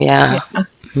Yeah. Yeah.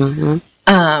 Mm-hmm.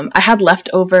 I had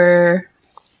leftover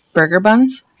burger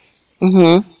buns.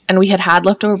 Mm-hmm. And we had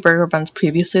leftover burger buns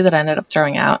previously that I ended up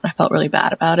throwing out. And I felt really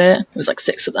bad about it. It was like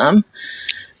 6 of them.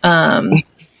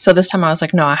 So this time I was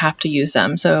like, no, I have to use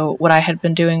them. So what I had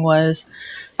been doing was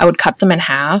I would cut them in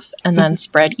half and then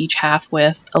spread each half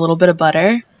with a little bit of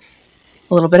butter,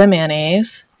 a little bit of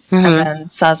mayonnaise, and then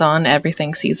Sazon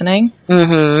everything seasoning.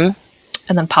 Mm-hmm.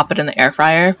 And then pop it in the air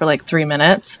fryer for like 3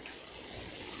 minutes.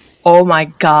 Oh my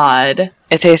God.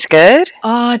 It tastes good?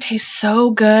 Oh, it tastes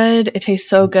so good. It tastes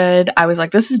so good. I was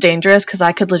like, this is dangerous because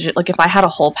I could legit, like, if I had a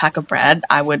whole pack of bread,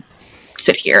 I would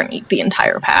sit here and eat the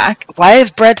entire pack. Why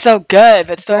is bread so good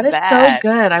but so Bread bad? is so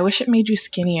good. I wish it made you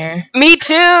skinnier. Me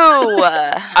too.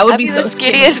 I would be the so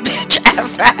skinniest bitch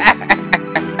ever.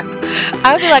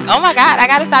 I would be like, oh my God, I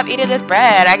gotta stop eating this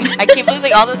bread. I keep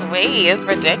losing all this weight. It's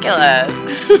ridiculous.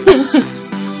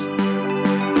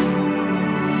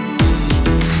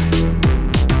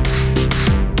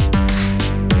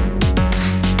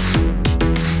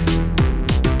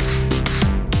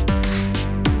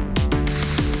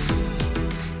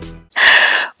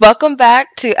 Welcome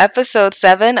back to episode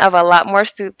 7 of A Lot More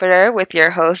Stupider with your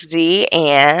host Z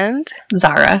and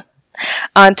Zara.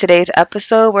 On today's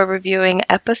episode, we're reviewing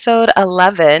episode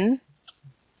 11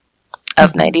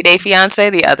 of 90 Day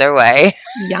Fiancé The Other Way.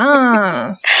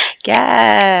 Yes.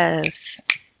 Yes.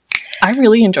 I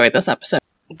really enjoyed this episode.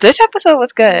 This episode was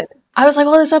good. I was like,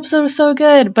 well, this episode was so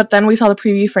good. But then we saw the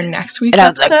preview for next week's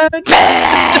episode.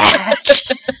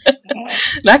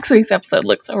 Next week's episode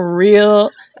looks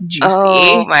real juicy.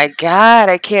 Oh my God.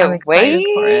 I can't wait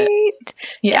for it.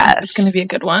 Yeah, it's going to be a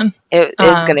good one. It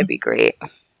is going to be great.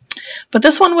 But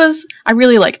this one I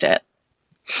really liked it.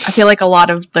 I feel like a lot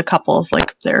of the couples,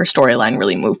 like, their storyline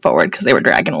really moved forward because they were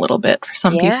dragging a little bit for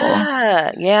some people.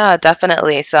 Yeah,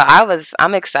 definitely. So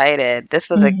I'm excited. This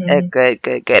was a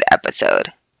good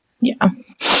episode. Yeah.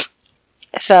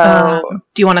 So,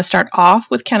 do you want to start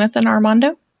off with Kenneth and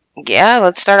Armando? Yeah,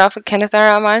 let's start off with Kenneth and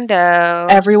Armando.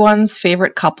 Everyone's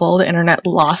favorite couple. The internet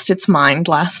lost its mind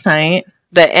last night.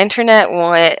 The internet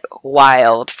went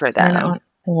wild for them.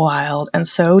 Wild, and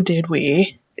so did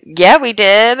we. Yeah, we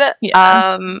did.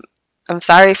 Yeah. I'm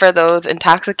sorry for those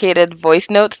intoxicated voice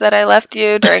notes that I left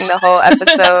you during the whole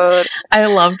episode. I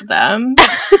loved them.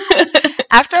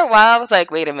 After a while, I was like,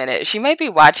 wait a minute. She might be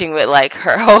watching with, like,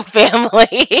 her whole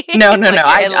family. No.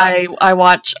 I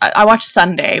watch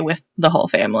Sunday with the whole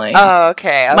family. Oh,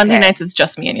 okay. Monday nights is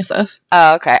just me and Yusuf.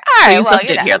 Oh, okay. All right. Yusuf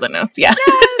did hear the notes, yeah.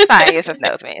 It's fine. Yusuf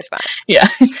knows me. It's fine. Yeah.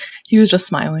 He was just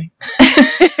smiling.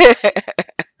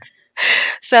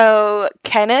 So,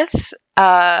 Kenneth,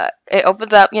 it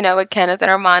opens up, with Kenneth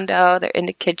and Armando. They're in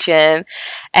the kitchen.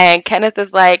 And Kenneth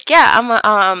is like, yeah,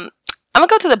 I'm gonna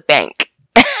go to the bank.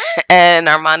 And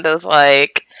Armando's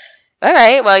like, all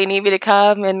right, well, you need me to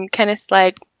come? And Kenneth's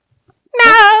like,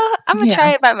 no, I'm going to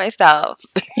try it by myself.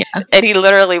 Yeah. And he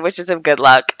literally wishes him good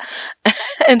luck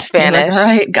in Spanish. He's like, all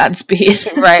right, Godspeed.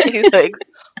 Right. He's like,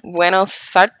 buenos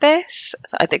suertes.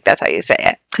 I think that's how you say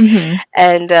it. Mm-hmm.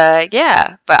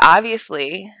 And but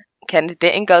obviously, Kenneth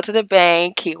didn't go to the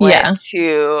bank. He went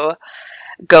to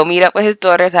go meet up with his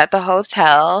daughters at the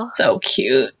hotel. So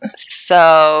cute.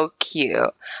 So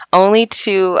cute. Only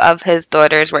 2 of his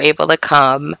daughters were able to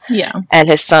come. Yeah. And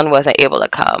his son wasn't able to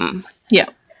come. Yeah.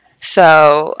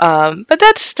 So, but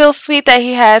that's still sweet that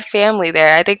he had family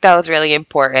there. I think that was really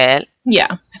important.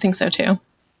 Yeah, I think so too.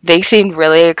 They seemed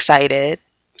really excited.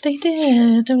 They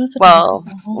did. It was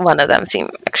one of them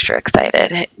seemed extra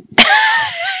excited.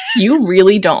 You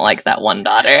really don't like that one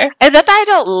daughter. It's not that I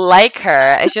don't like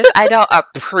her. It's just I don't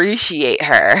appreciate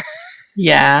her.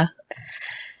 Yeah.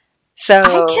 So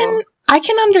I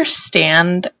can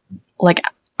understand, like,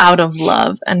 out of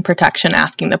love and protection,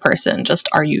 asking the person, just,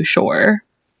 are you sure?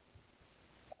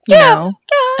 You know?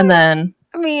 Yeah. And then,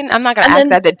 I mean, I'm not going to ask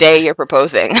that the day you're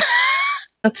proposing.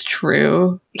 That's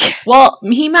true. Well,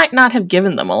 he might not have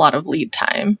given them a lot of lead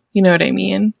time. You know what I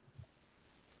mean?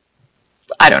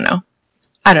 I don't know.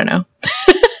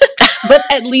 But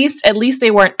at least they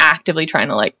weren't actively trying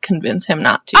to, like, convince him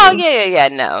not to. Oh, yeah.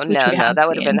 No. That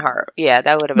would have been hard. Yeah,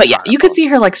 that would have been But yeah, you could see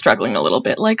her, like, struggling a little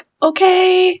bit. Like,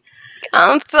 okay.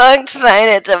 I'm so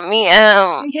excited to meet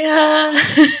him. Yeah.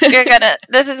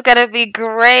 This is gonna be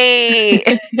great.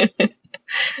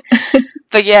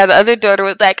 But yeah, the other daughter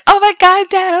was like, oh my God,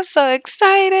 Dad, I'm so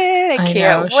excited. I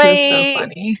can't wait. She was so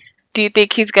funny. Do you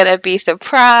think he's gonna be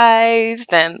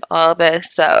surprised and all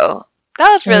this? So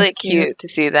that was really cute to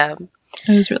see them.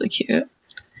 It was really cute.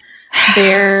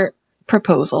 Their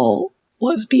proposal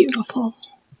was beautiful.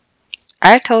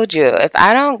 I told you, if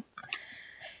I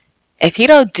if he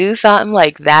don't do something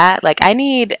like that, like I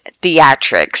need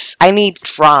theatrics, I need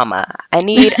drama, I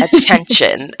need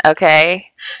attention.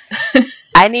 Okay,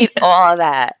 I need all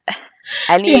that.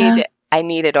 I Yeah. need I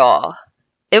need it all.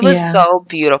 It was Yeah. so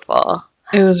beautiful.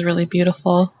 It was really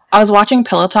beautiful. I was watching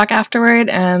Pillow Talk afterward,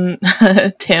 and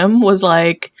Tim was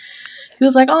like, he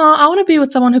was like, "Oh, I want to be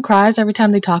with someone who cries every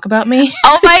time they talk about me."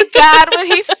 Oh my god, when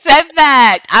he said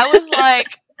that, I was like,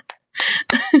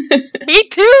 me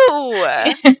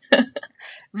too.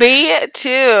 Me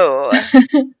too.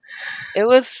 It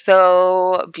was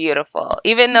so beautiful.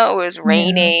 Even though it was Yeah.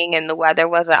 raining and the weather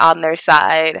wasn't on their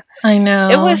side, I know.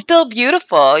 it was still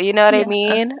beautiful. You know what I Yeah.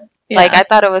 mean? Yeah. Like, I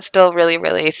thought it was still really,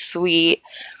 really sweet.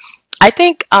 I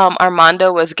think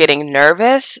Armando was getting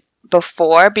nervous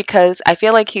before because I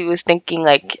feel like he was thinking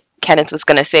like Kenneth was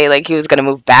gonna say like he was gonna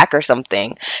move back or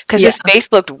something because his Yeah. face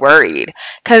looked worried.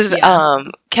 Because Yeah.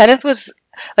 Kenneth was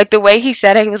like the way he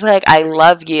said it, he was like, "I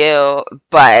love you,"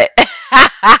 but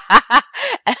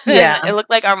and then Yeah. it looked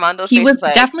like Armando's He face was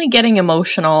like, definitely getting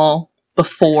emotional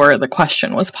before the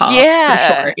question was popped. For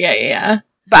yeah. sure. Yeah.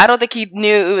 But I don't think he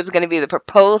knew it was gonna be the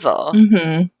proposal.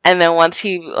 Mm-hmm. And then once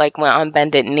he like went on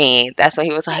bended knee, that's when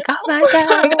he was like, "Oh my I'm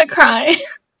god!" gonna cry.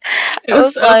 It I was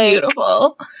was so like,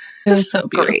 beautiful. It was so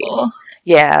great. beautiful.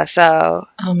 Yeah, so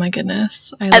Oh my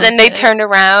goodness. I and then loved they it. turned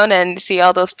around and see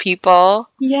all those people.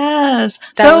 Yes.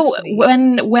 That So was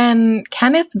sweet. when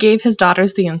Kenneth gave his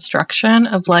daughters the instruction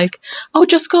of like, oh,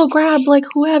 just go grab like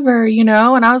whoever, you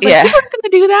know, and I was like, Yeah. people are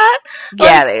gonna do that.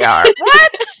 Yeah, Like, they are.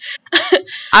 What?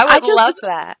 I I would love just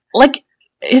that. like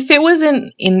if it was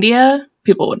in India,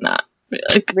 people would not be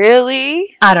like, Really?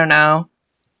 I don't know.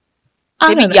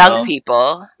 I Maybe don't young know.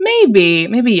 people.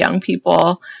 Maybe young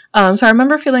people. So I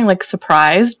remember feeling like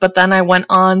surprised, but then I went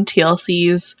on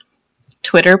TLC's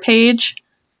Twitter page,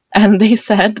 and they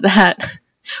said that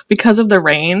because of the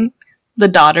rain, the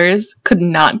daughters could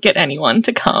not get anyone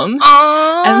to come,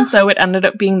 Aww. and so it ended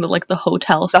up being the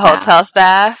hotel The staff. hotel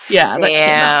staff. Yeah, that came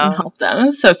out and Damn. helped them. It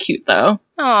was so cute, though.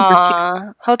 Super cute.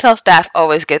 Aww. Hotel staff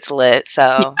always gets lit,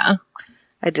 so Yeah,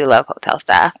 I do love hotel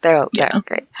staff. They're yeah,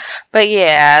 great. But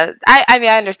yeah, I mean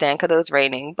I understand because it was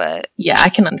raining, but yeah. I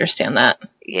can understand that.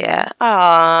 yeah.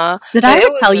 Aww. Did But I it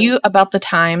ever was tell you about the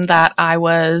time that I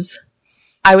was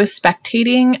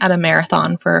spectating at a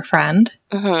marathon for a friend?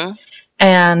 Mhm.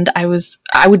 And I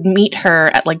would meet her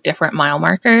at like different mile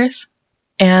markers,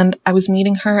 and I was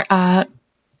meeting her at,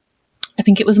 I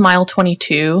think it was mile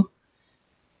 22.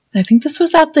 And I think this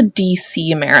was at the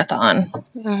DC marathon,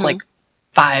 Mhm. like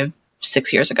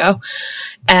 5-6 years ago.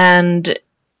 And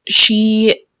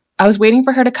I was waiting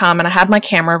for her to come, and I had my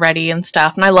camera ready and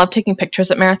stuff. And I love taking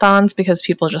pictures at marathons because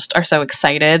people just are so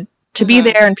excited to be Mhm.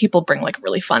 there, and people bring like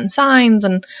really fun signs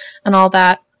and all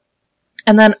that.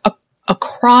 And then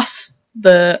across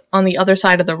on the other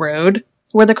side of the road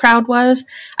where the crowd was,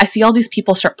 I see all these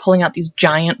people start pulling out these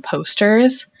giant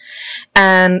posters,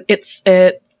 and it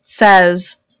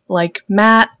says like,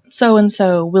 Matt so and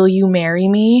so, will you marry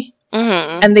me?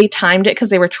 Mhm. And they timed it because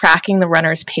they were tracking the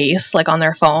runner's pace like on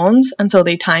their phones, and so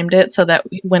they timed it so that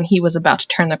when he was about to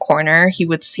turn the corner, he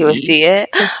would You would see it.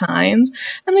 the signs.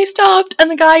 And they stopped,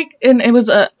 and the guy, and it was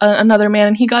another man,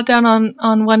 and he got down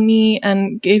on one knee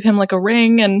and gave him like a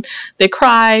ring, and they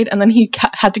cried, and then he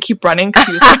had to keep running because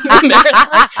he was running the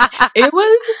marathon. It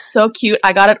was so cute.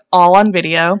 I got it all on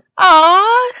video.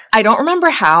 Aww. I don't remember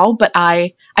how, but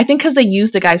I think because they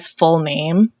used the guy's full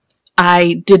name,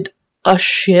 I did a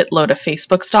shitload of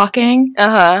Facebook stalking.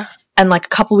 Uh-huh. And like a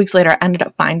couple weeks later, I ended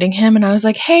up finding him, and I was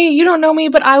like, hey, you don't know me,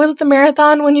 but I was at the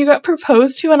marathon when you got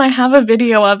proposed to, and I have a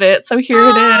video of it, so here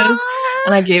it is.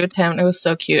 And I gave it to him, and it was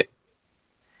so cute.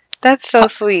 That's so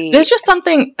sweet. There's just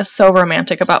something so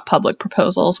romantic about public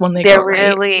proposals when they go right.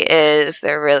 There really is.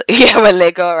 There really, yeah, when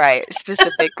they go right,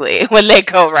 specifically when they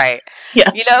go right.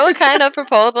 Yes. You know what kind of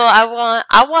proposal I want?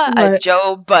 I want a What?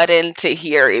 Joe Budden to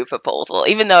Hiri proposal,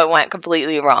 even though it went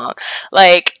completely wrong.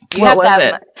 Like, you What have to was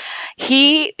have it?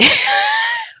 he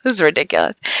this is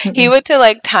ridiculous. He Mm-mm. went to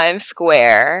like Times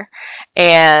Square,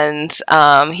 and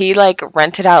he like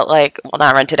rented out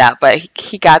not rented out, but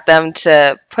he got them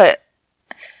to put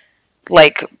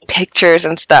like pictures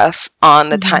and stuff on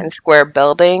the Mhm. Times Square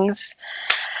buildings,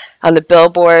 on the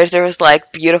billboards. There was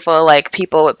like beautiful like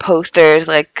people with posters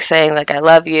like saying like, I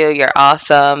love you, you're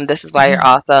awesome, this is why you're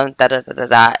awesome, da da da da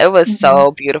da. It was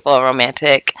so beautiful and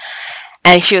romantic.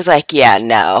 And she was like, yeah,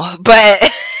 no.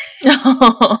 But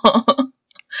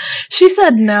She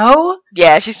said no?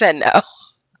 yeah, she said no.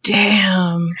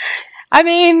 Damn. I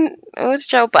mean, it was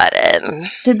Joe Budden.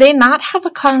 Did they not have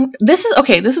this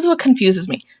is what confuses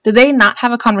me. Did they not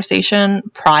have a conversation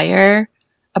prior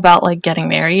about like getting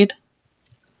married?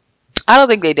 I don't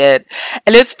think they did.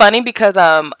 And it's funny because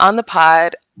on the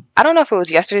pod, I don't know if it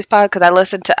was yesterday's pod because I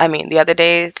listened to, I mean, the other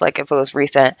days, like if it was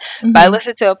recent, but I Mhm.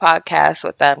 listened to a podcast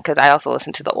with them because I also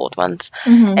listened to the old ones.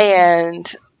 Mhm.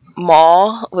 And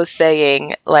Maul was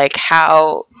saying like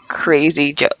how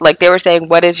crazy, like they were saying,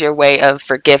 what is your way of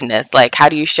forgiveness? Like, how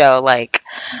do you show like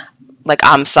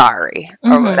I'm sorry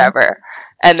or Mhm. whatever?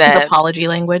 And His then, apology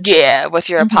language. yeah, what's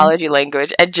your Mhm. apology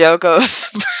language? And Joe goes,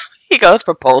 he goes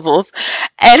proposals,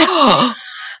 and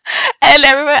and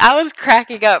everybody, I was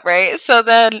cracking up, right? So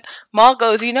then Maul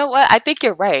goes, you know what? I think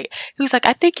you're right. He was like,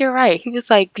 I think you're right. He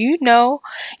was like, you know,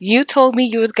 you told me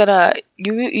you was gonna,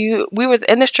 we was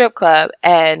in the strip club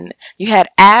and you had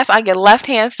ass on your left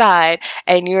hand side,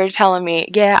 and you were telling me,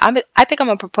 yeah, I think I'm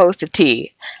gonna propose to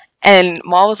T. And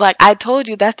Maul was like, I told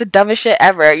you that's the dumbest shit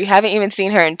ever. You haven't even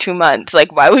seen her in 2 months.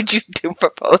 Like, why would you do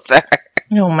propose to her?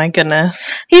 Oh my goodness.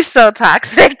 He's so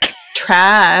toxic.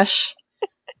 Trash.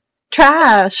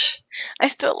 Trash. I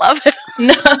still love him.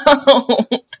 No.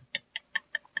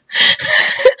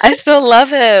 I still love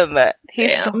him.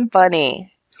 He's so Damn.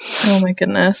 funny. Oh my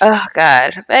goodness. Oh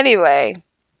God. But anyway,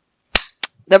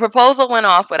 the proposal went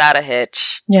off without a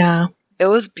hitch. Yeah, It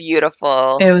was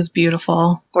beautiful. it was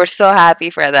beautiful. We're so happy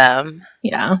for them.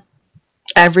 Yeah.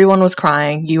 Everyone was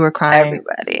crying. You were crying.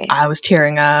 Everybody. I was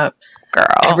tearing up. Girl.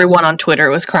 Everyone on Twitter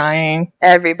was crying.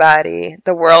 Everybody.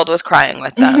 The world was crying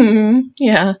with them. Mhm.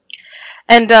 Yeah.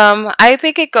 And I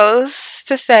think it goes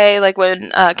to say, like,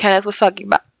 when Kenneth was talking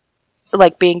about,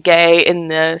 like, being gay in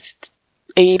the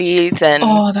 80s and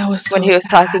Oh, that was so when he was sad.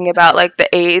 talking about, like,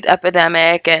 the AIDS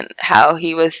epidemic and how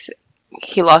he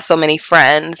lost so many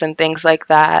friends and things like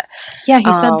that. Yeah,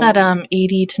 he said that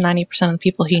 80 to 90% of the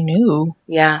people he knew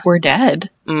Yeah. were dead.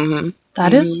 Mm-hmm.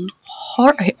 That is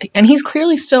hard. And he's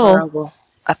clearly still Horrible.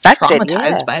 Affected.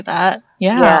 traumatized by that.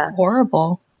 Yeah, Yeah.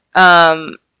 horrible.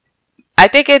 I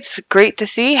think it's great to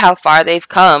see how far they've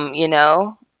come, you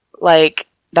know? Like,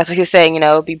 that's what he was saying, you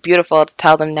know, it'd be beautiful to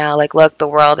tell them now, like, look, the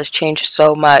world has changed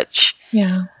so much.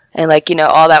 Yeah. And, like, you know,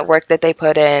 all that work that they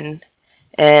put in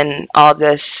and all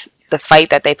this, the fight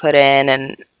that they put in,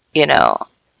 and, you know,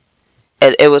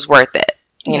 it was worth it.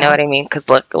 You know Yeah. what I mean? Because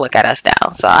look at us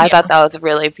now. So I thought that was a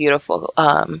really beautiful,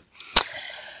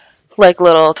 like,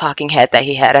 little talking head that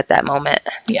he had at that moment.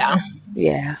 Yeah.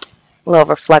 Yeah. A little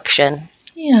reflection.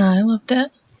 Yeah, I loved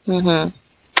it. Mm-hmm.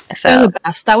 They're So, the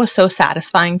best. That was so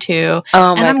satisfying too.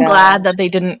 oh And my I'm God. glad that they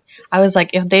didn't. I was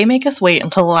like, if they make us wait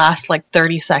until the last like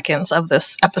 30 seconds of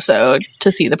this episode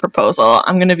to see the proposal,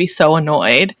 I'm going to be so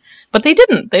annoyed. But they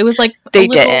didn't. They was like They a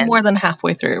little didn't. more than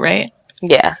halfway through, right?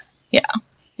 Yeah. Yeah.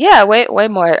 Yeah, way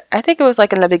more. I think it was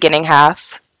like in the beginning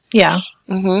half. Yeah.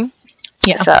 Mm-hmm.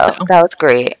 Yeah. So that was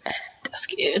great. That's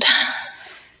good.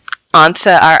 On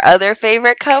to our other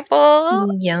favorite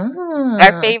couple. Yeah.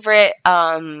 Our favorite,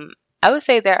 I would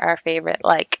say they're our favorite,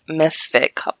 like,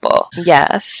 misfit couple.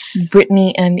 Yes.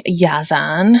 Brittany and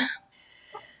Yazan.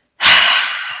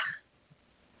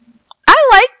 I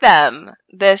like them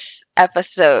this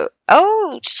episode.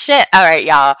 Oh shit. All right,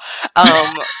 y'all.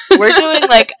 We're doing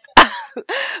like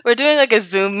we're doing like a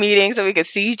Zoom meeting so we could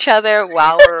see each other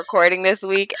while we're recording this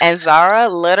week, and Zara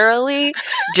literally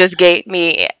just gave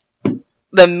me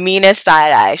the meanest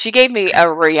side eye. She gave me a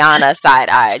Rihanna side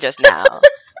eye just now.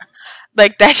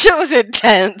 Like, that shit was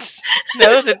intense.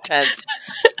 That was intense.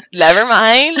 Never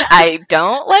mind. I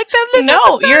don't like them this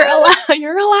No, episode.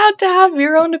 you're allowed to have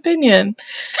your own opinion.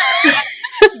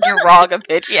 Your wrong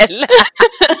opinion.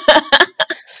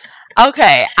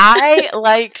 Okay, I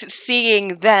liked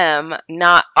seeing them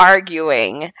not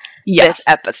arguing Yes. this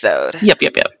episode. Yep.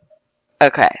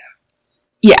 Okay.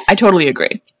 Yeah, I totally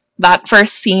agree. That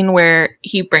first scene where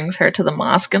he brings her to the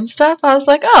mosque and stuff, I was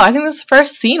like, oh, I think this is the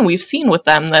first scene we've seen with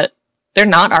them that they're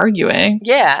not arguing.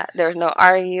 Yeah, there's no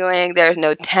arguing, there's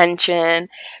no tension.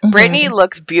 Mhm. Brittany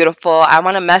looks beautiful. I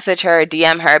want to message her,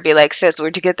 DM her, be like, sis,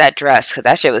 where'd you get that dress? Because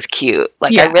that shit was cute.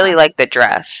 Like, I Yeah. really like the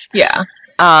dress. Yeah.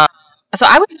 So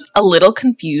I was a little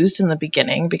confused in the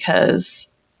beginning because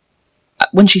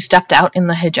when she stepped out in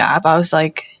the hijab, I was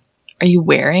like, are you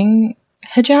wearing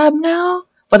hijab now?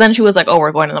 But then she was like, oh,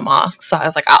 we're going to the mosque. So I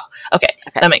was like, oh, okay,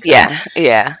 that makes sense.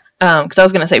 Yeah. Because I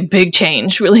was going to say big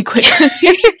change really quickly.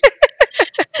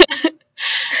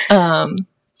 And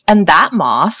that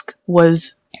mosque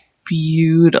was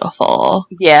beautiful.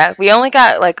 Yeah, we only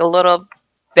got like a little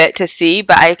bit to see,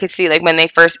 but I could see like when they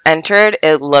first entered,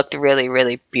 it looked really,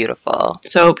 really beautiful.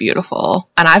 So beautiful.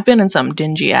 And I've been in some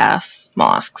dingy ass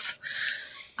mosques.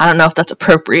 I don't know if that's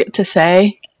appropriate to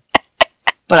say,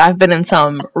 but I've been in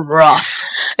some rough.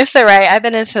 It's alright. I've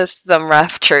been into some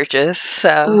rough churches,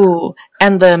 so Ooh,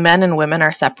 and the men and women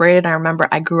are separated. I remember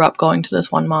I grew up going to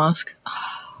this one mosque.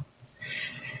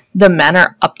 the men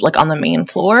are up like on the main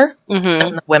floor, Mm-hmm.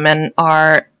 and the women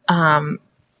are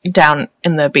down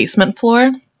in the basement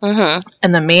floor. Mm-hmm.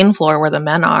 And the main floor where the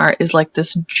men are is like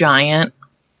this giant,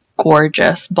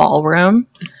 gorgeous ballroom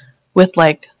with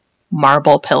like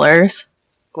marble pillars.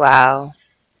 Wow.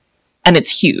 And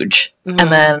it's huge. Mm-hmm.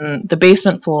 And then the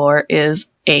basement floor is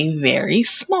a very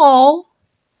small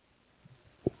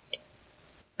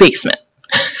basement.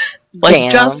 Like Damn.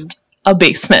 just a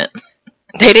basement.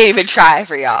 They didn't even try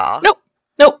for y'all. Nope.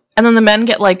 And then the men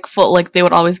get like full, like they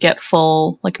would always get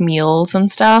full like meals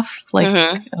and stuff, like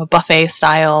Mm-hmm. buffet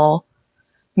style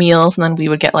meals. And then we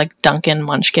would get like Dunkin'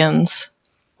 Munchkins.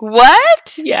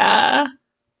 What? Yeah.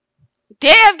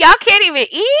 Damn, y'all can't even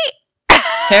eat?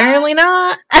 Apparently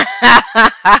not.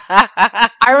 I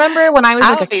remember when I was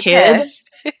like a kid.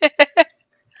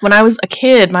 When I was a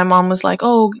kid, my mom was like,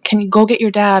 "Oh, can you go get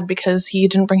your dad because he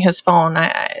didn't bring his phone?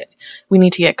 We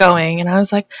need to get going." And I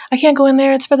was like, "I can't go in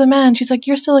there. It's for the men." She's like,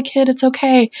 "You're still a kid. It's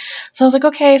okay." So I was like,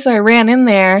 "Okay." So I ran in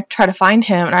there, try to find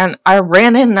him, and I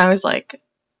ran in, and I was like,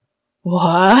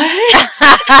 "What?"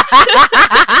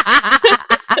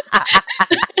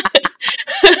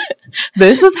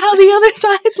 This is how the other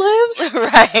side lives?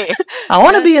 Right. I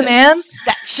want to be a man.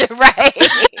 That shit, right.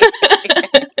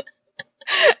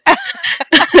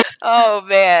 Oh,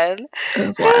 man. It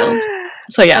was wild.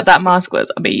 So yeah, that mosque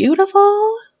was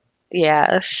beautiful.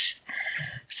 Yes.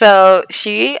 So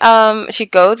she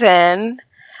goes in.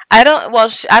 I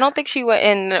don't think she went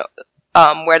in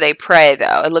where they pray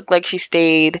though. It looked like she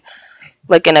stayed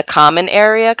like in a common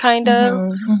area kind of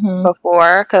Mm-hmm.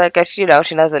 before, because I guess she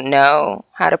doesn't know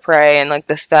how to pray and like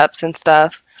the steps and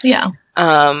stuff. Yeah.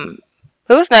 It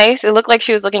was nice. It looked like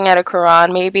she was looking at a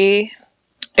Quran maybe.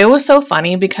 It was so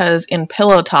funny because in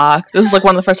Pillow Talk, this is like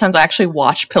one of the first times I actually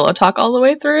watched Pillow Talk all the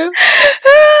way through.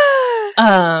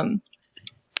 I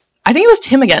think it was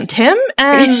Tim again. Tim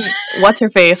and what's her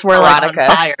face were like on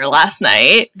Veronica. fire last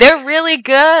night. They're really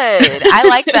good. I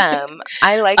like them.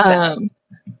 I like them.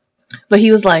 But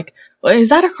he was like, "Well, is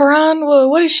that a Quran? Well,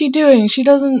 what is she doing? She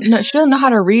doesn't know how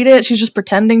to read it. She's just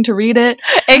pretending to read it."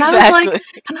 And Exactly.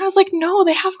 I was like, "No,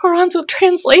 they have Qurans with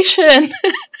translation."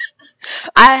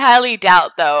 I highly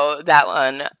doubt though that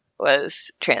one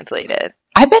was translated.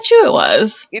 I bet you it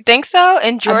was. You think so?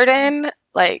 In Jordan,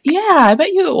 like Yeah, I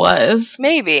bet you it was.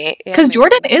 maybe. Yeah, Because maybe.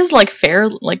 Jordan is like fair,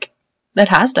 like that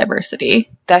has diversity.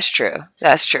 That's true.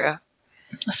 That's true.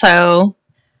 So,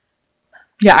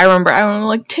 yeah, I remember I was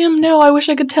like, "Tim, no, I wish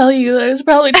I could tell you that it's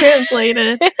probably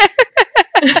translated."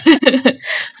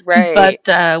 Right.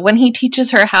 But when he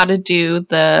teaches her how to do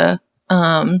the,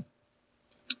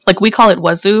 like we call it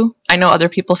wazoo. I know other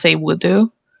people say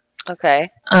wudu, Okay.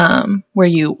 where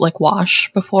you like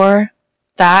wash before.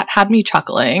 That had me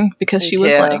chuckling because Me she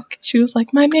was too.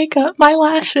 like, "My makeup, my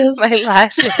lashes." My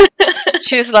lashes.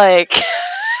 She was like,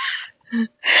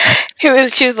 she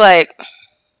was like,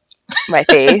 my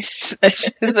face.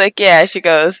 She was like, yeah. She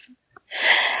goes,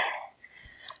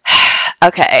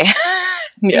 okay.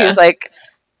 He Yeah. was like,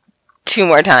 2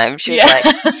 more times. She was like,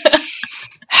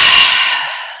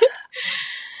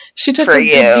 she took For this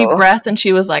big deep you. breath and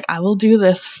she was like, "I will do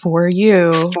this for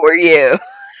you." for you.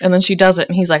 And then she does it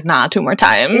and he's like, "Nah, 2 more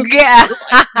times." Yeah.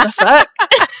 The fuck?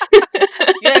 You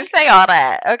didn't say all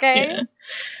that, okay?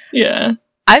 Yeah.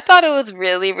 I thought it was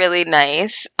really, really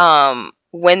nice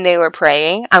when they were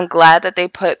praying. I'm glad that they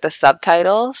put the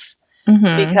subtitles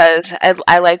Mm-hmm. because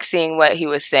I like seeing what he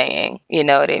was saying. You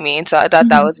know what I mean? So I thought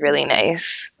that was really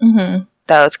nice. Mm-hmm.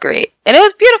 That was great. And it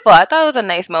was beautiful. I thought it was a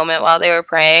nice moment while they were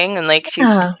praying. And like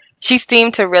Yeah. she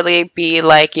seemed to really be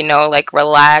like, like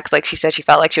relaxed. Like she said she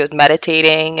felt like she was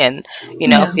meditating and,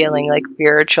 Yeah. feeling like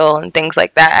spiritual and things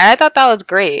like that. And I thought that was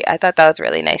great. I thought that was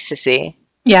really nice to see.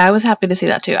 Yeah, I was happy to see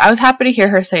that too. I was happy to hear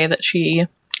her say that she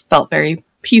felt very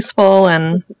peaceful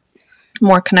and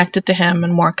more connected to him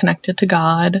and more connected to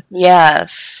God.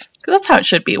 Yes. Because that's how it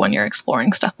should be when you're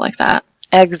exploring stuff like that.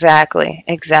 Exactly.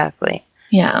 Exactly.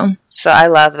 Yeah. So I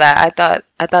love that.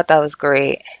 I thought that was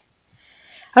great.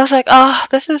 I was like, oh,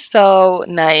 this is so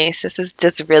nice. This is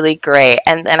just really great.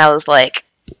 And then I was like,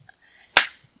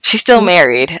 she's still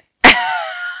married.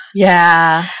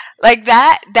 Yeah. Like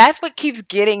that's what keeps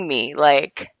getting me.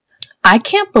 Like, I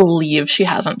can't believe she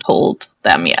hasn't told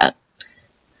them yet.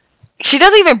 she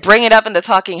doesn't even bring it up in the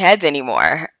Talking Heads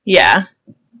anymore. Yeah.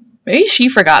 Maybe she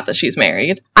forgot that she's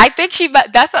married. I think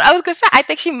that's what I was going to say. I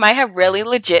think she might have really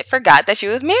legit forgot that she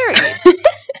was married.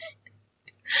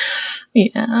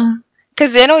 Yeah.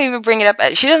 Because they don't even bring it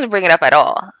up. She doesn't bring it up at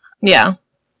all. Yeah.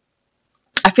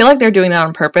 I feel like they're doing that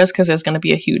on purpose because there's going to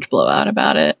be a huge blowout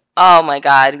about it. Oh my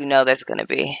God. You know there's going to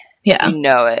be. Yeah. You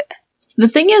know it. The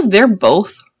thing is, they're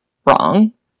both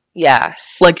wrong.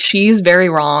 Yes. Like, she's very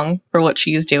wrong for what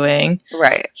she's doing.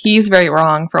 Right. He's very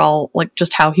wrong for all, like,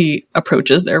 just how he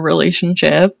approaches their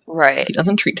relationship. Right. He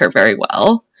doesn't treat her very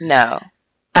well. No.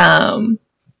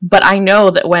 But I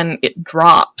know that when it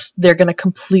drops, they're going to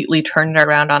completely turn it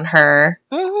around on her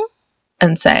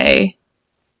and say,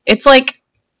 it's like,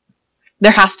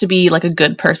 there has to be, like, a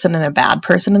good person and a bad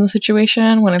person in the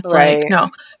situation when it's like,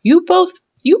 no, you both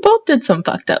did some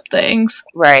fucked up things.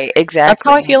 Right, exactly. That's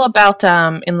how I feel about,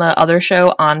 in the other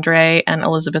show, Andre and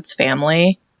Elizabeth's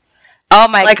family. Oh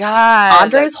my God.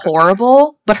 Andre's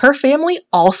horrible, but her family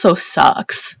also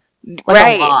sucks.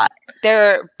 Like, a lot.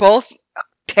 They're both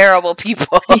terrible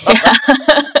people. Yeah.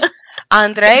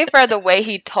 Andre, for the way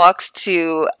he talks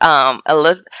to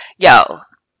Elizabeth,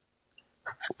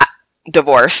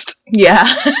 divorced. Yeah.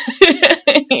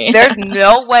 There's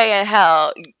no way in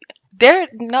hell. The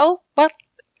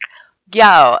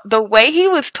way he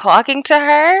was talking to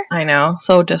her. I know,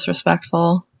 so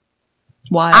disrespectful.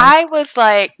 Why? I was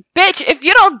like, bitch, if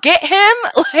you don't get him,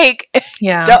 like,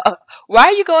 why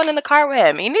are you going in the car with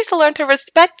him? He needs to learn to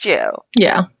respect you.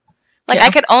 Yeah. Like, I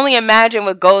could only imagine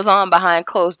what goes on behind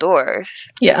closed doors.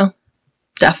 Yeah,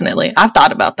 definitely. I've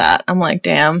thought about that. I'm like,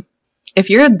 damn, if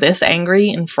you're this angry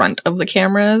in front of the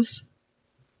cameras.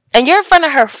 And you're in front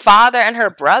of her father and her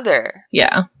brother.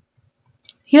 Yeah.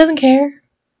 He doesn't care.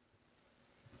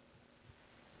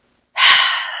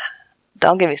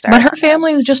 Don't get me started. But her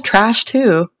family is just trash,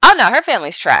 too. Oh, no, her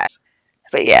family's trash.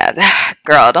 But yeah,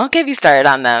 girl, don't get me started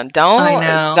on them. Don't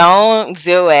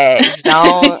do it.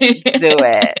 Don't do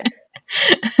it.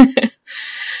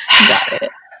 Got it.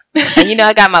 And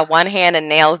I got my one hand and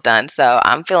nails done, so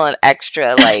I'm feeling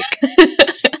extra, like,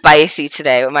 spicy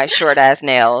today with my short ass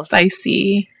nails.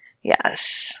 Spicy.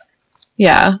 Yes.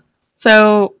 Yeah.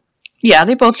 So, yeah,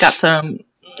 they both got some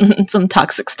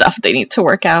toxic stuff they need to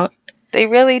work out. They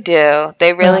really do.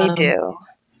 They really do.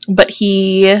 But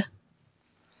he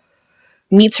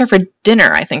meets her for dinner,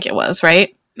 I think it was,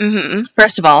 right? Mm-hmm.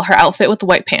 First of all, her outfit with the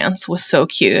white pants was so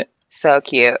cute. So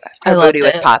cute. Her booty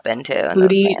was popping, too.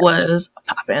 Booty was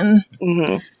popping.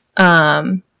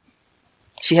 Mm-hmm.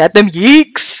 She had them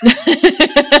yeeks.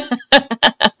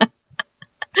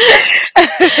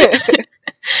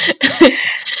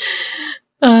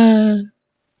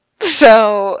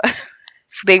 So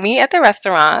they meet at the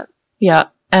restaurant. Yeah.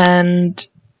 And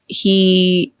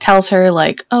he tells her,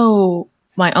 like, oh,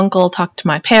 my uncle talked to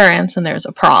my parents and there's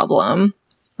a problem,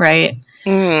 right?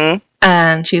 Mm-hmm.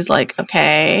 And she's like,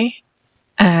 okay.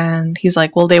 And he's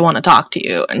like, well, they want to talk to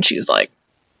you. And she's like,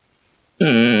 I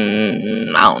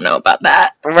don't know about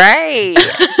that. Right.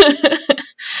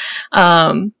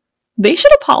 They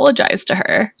should apologize to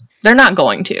her. They're not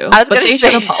going to, but they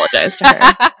should apologize to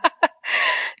her.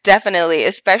 Definitely,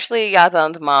 especially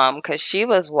Yazan's mom, because she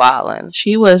was wildin'.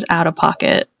 She was out of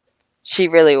pocket. She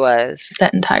really was.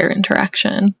 That entire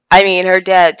interaction. I mean, her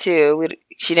dad too.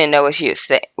 She didn't know what he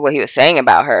was saying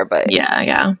about her, but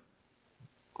yeah,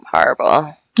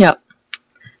 horrible. Yep.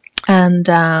 And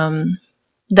then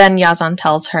Yazan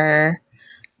tells her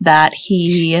that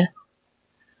he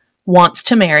wants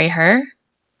to marry her,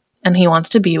 and he wants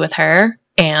to be with her,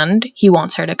 and he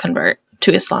wants her to convert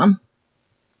to Islam.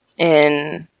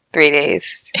 In 3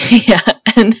 days. Yeah.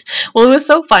 And, well, it was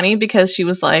so funny because she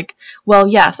was like, well,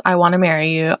 yes, I want to marry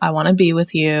you. I want to be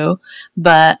with you,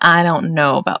 but I don't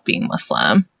know about being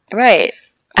Muslim. Right.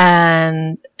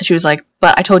 And she was like,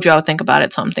 but I told you I would think about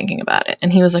it, so I'm thinking about it.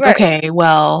 And he was like, okay,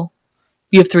 well,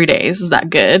 you have 3 days. Is that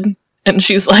good? And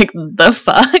she's like, the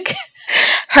fuck?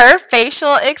 Her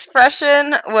facial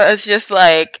expression was just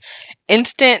like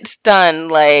instant stun.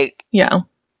 Like, yeah.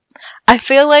 I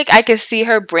feel like I could see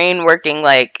her brain working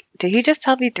like, did he just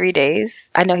tell me 3 days?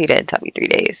 I know he didn't tell me 3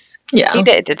 days. Yeah. He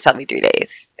did just tell me 3 days.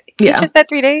 Yeah. He just said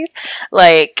 3 days?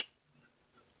 Like,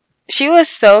 she was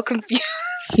so confused.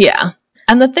 Yeah.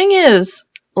 And the thing is,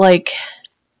 like,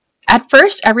 at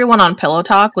first everyone on Pillow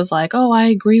Talk was like, oh, I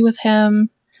agree with him.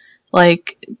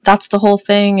 Like, that's the whole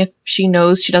thing. If she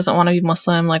knows she doesn't want to be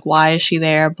Muslim, like, why is she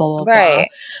there? Blah, blah, blah.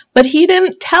 But he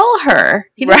didn't tell her.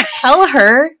 He didn't tell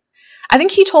her. I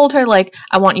think he told her, like,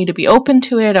 I want you to be open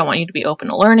to it. I want you to be open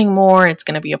to learning more. It's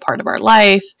going to be a part of our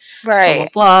life. Right.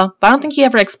 Blah, blah, blah. But I don't think he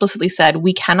ever explicitly said,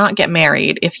 we cannot get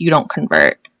married if you don't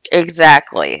convert.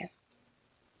 Exactly.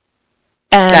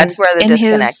 And that's where the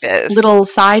disconnect is. In his little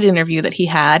side interview that he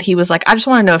had, he was like, I just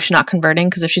want to know if she's not converting,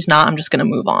 because if she's not, I'm just going to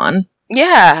move on.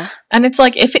 Yeah. And it's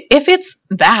like, if it's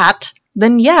that,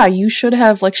 then yeah, you should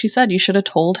have, like she said, you should have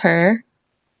told her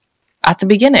at the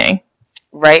beginning.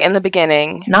 Right in the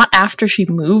beginning. Not after she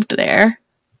moved there.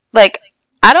 Like,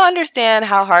 I don't understand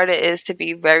how hard it is to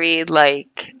be very,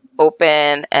 like,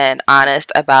 open and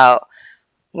honest about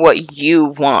what you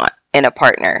want in a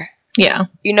partner. Yeah.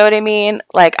 You know what I mean?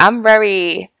 Like, I'm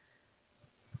very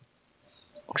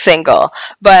single,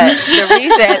 but the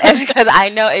reason is because I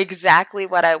know exactly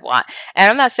what I want. And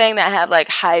I'm not saying that I have like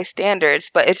high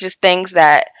standards, but it's just things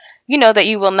that, you know, that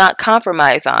you will not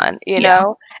compromise on, you Yeah.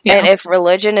 know? Yeah. And if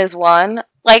religion is one,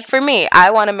 like for me,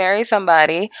 I want to marry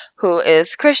somebody who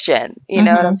is Christian, you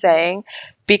know what I'm saying?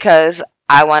 Because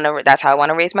that's how I want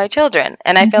to raise my children.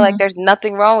 And I feel like there's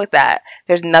nothing wrong with that.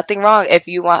 There's nothing wrong if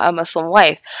you want a Muslim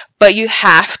wife, but you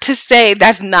have to say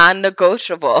that's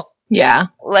non-negotiable. Yeah.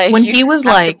 Like, When you he was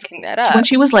have to like, bring that up. when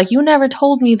she was like, you never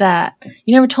told me that.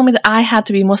 You never told me that I had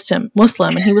to be Muslim.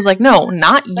 And he was like, no,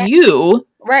 not you.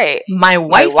 Right. My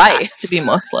wife has to be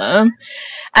Muslim.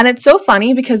 And it's so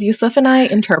funny because Yusuf and I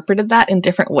interpreted that in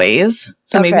different ways.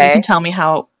 So maybe you Okay. can tell me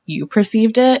how you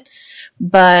perceived it.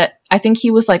 But I think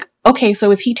he was like, okay,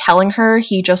 so is he telling her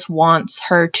he just wants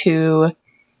her to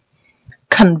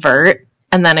convert?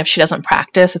 And then if she doesn't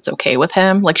practice, it's okay with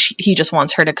him? Like, he just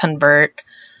wants her to convert,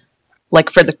 like,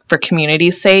 for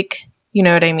community's sake. You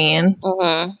know what I mean?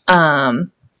 Mm-hmm.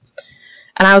 And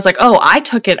I was like, oh, I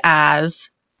took it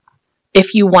as,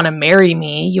 if you want to marry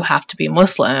me, you have to be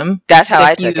Muslim. That's how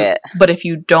I took it. But if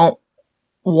you don't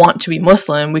want to be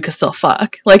Muslim, we could still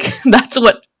fuck. Like, that's how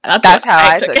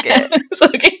I took it. It's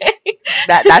okay.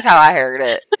 That's how I heard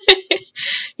it.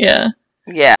 Yeah.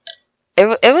 Yeah.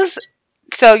 It was.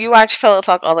 So you watched Pillow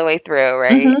Talk all the way through,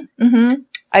 right?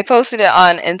 I posted it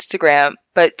on Instagram,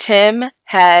 but Tim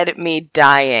had me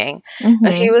dying. And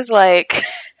he was like,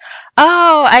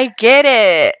 oh, I get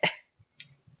it.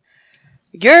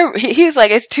 He's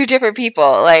like, it's two different people.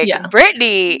 Like,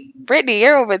 Brittany,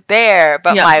 you're over there,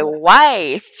 but my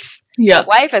wife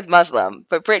is Muslim,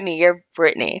 but Brittany, you're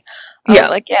Brittany. I was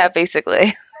like, yeah,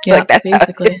 basically. Yeah, like, that's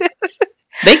basically.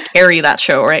 They carry that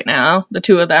show right now, the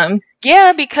two of them.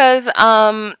 Yeah, because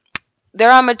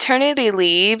they're on maternity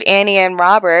leave, Annie and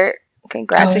Robert.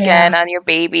 Congrats again on your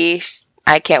baby.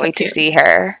 I can't wait to see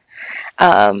her.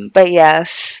 But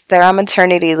yes, they're on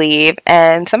maternity leave,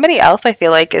 and somebody else I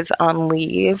feel like is on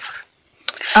leave.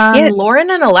 Lauren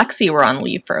and Alexi were on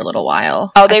leave for a little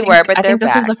while. Oh, they were, but I think this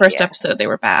back, was the first episode they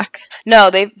were back. No,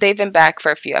 they've been back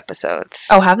for a few episodes.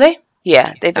 Oh, have they?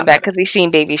 Yeah, they've been back because we've seen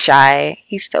Baby Shy.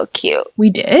 He's so cute. We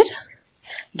did?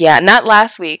 Yeah, not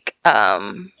last week.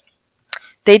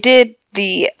 They did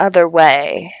The Other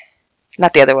Way.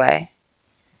 Not The Other Way.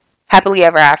 Happily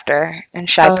Ever After. And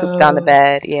Shy pooped on the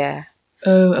bed. Yeah.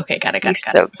 Oh, okay. Got it.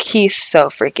 He's so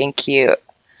freaking cute.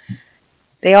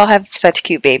 They all have such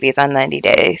cute babies on 90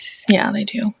 Days. Yeah, they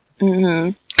do.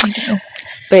 Mm-hmm. They do.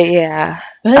 But yeah.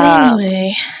 But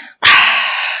anyway.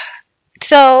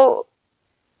 So,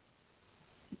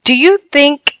 do you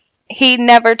think he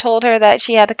never told her that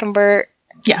she had to convert?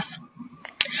 Yes.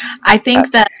 I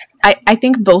think that I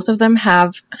think both of them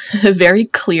have very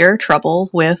clear trouble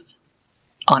with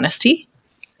honesty.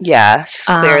 Yes,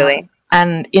 clearly.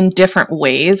 And in different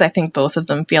ways, I think both of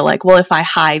them feel like, well, if I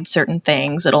hide certain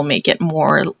things, it'll make it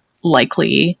more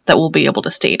likely that we'll be able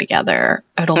to stay together.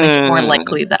 It'll make it more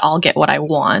likely that I'll get what I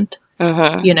want,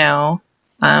 you know?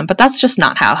 But that's just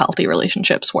not how healthy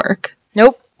relationships work.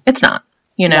 Nope. It's not,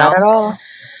 you know? Not at all.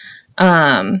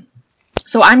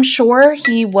 So I'm sure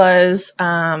he was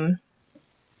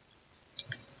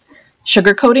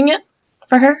sugarcoating it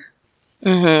for her.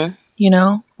 Mm-hmm. You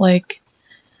know? Like,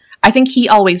 I think he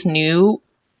always knew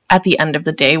at the end of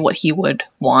the day what he would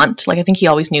want. Like, I think he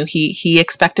always knew he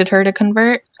expected her to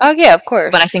convert. Oh, yeah, of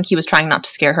course. But I think he was trying not to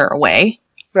scare her away.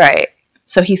 Right.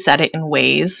 So he said it in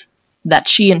ways that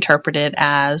she interpreted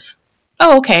as,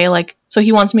 oh, okay, like, so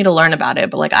he wants me to learn about it,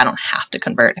 but, like, I don't have to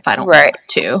convert if I don't want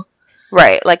to.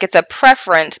 Right. Like, it's a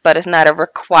preference, but it's not a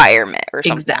requirement or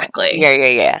something. Exactly.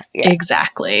 Yeah.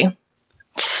 Exactly.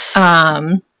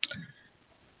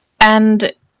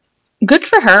 And good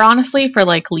for her, honestly, for,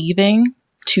 like, leaving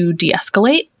to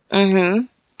de-escalate. Mm-hmm.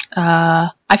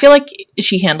 I feel like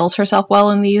she handles herself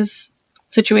well in these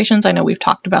situations. I know we've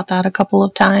talked about that a couple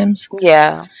of times.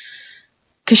 Yeah.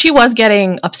 Because she was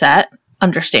getting upset,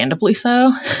 understandably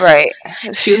so. Right.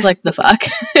 She was like, the fuck?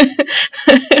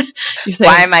 You're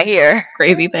saying why am I here?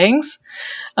 Crazy things.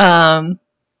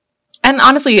 And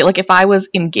honestly, like, if I was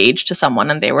engaged to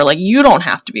someone and they were like, you don't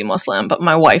have to be Muslim, but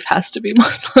my wife has to be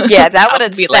Muslim. Yeah, that would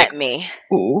have sent me.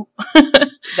 Ooh.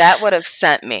 That would have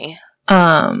sent me.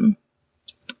 And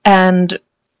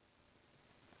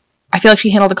I feel like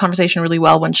she handled the conversation really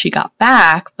well when she got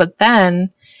back, but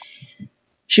then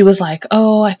she was like,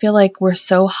 oh, I feel like we're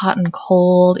so hot and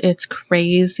cold. It's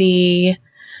crazy.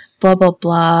 Blah, blah,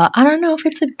 blah. I don't know if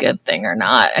it's a good thing or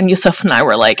not. And Yusuf and I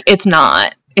were like, it's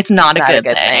not. It's not a Not a good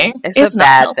good thing. thing. It's It's a not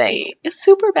bad healthy. thing. It's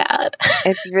super bad.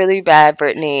 It's really bad,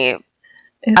 Brittany.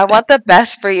 It's I bad. want the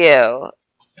best for you,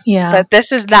 Yeah, but this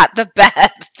is not the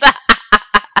best.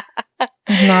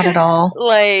 not at all.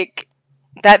 Like,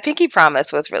 that Pinky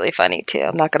Promise was really funny too.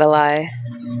 I'm not gonna lie.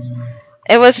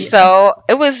 It was Yeah.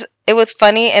 it was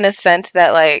funny in a sense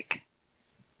that, like,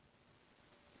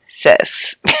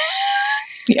 sis,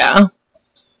 Yeah.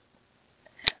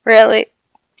 really?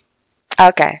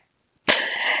 Okay.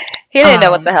 He didn't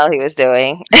know what the hell he was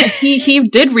doing. He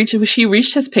did reach. She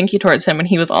reached his pinky towards him, and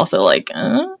he was also like,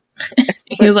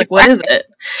 he was like, "What is it?"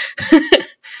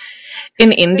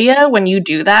 In India, when you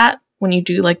do that, when you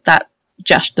do like that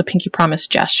the pinky promise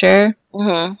gesture,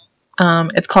 Mm-hmm.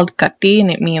 it's called gatti,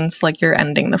 and it means like you're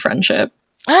ending the friendship.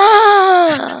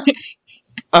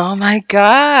 Oh my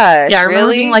gosh! Yeah, I remember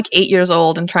Really? being like 8 years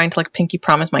old and trying to like pinky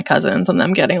promise my cousins, and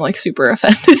them getting like super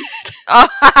offended.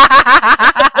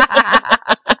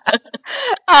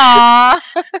 Aw.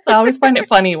 So I always find it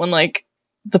funny when like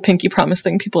the pinky promise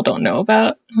thing people don't know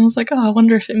about. I was like, oh, I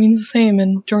wonder if it means the same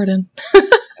in Jordan.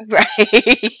 Right.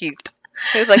 He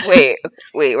was like,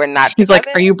 wait, we're not He's like,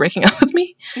 together? are you breaking up with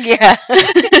me? Yeah.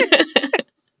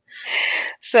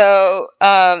 So,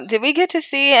 did we get to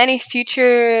see any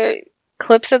future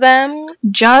clips of them?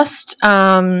 Just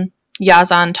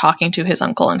Yazan talking to his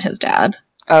uncle and his dad,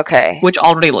 Okay. which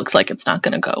already looks like it's not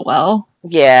going to go well.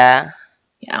 Yeah.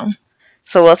 Yeah,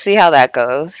 So we'll see how that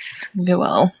goes. it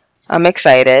will. I'm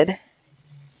excited.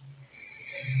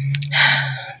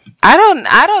 I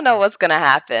don't know what's gonna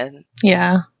happen.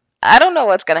 Yeah. I don't know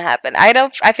what's gonna happen. I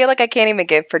feel like I can't even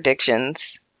give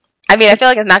predictions. I mean, I feel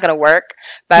like it's not gonna work,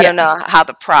 but I don't know how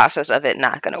the process of it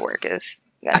not gonna work is.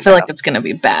 I feel like it's going to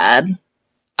be bad.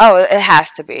 Oh, it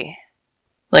has to be.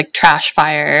 Like trash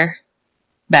fire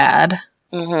bad.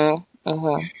 Mm-hmm.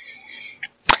 Mm-hmm.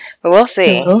 But we'll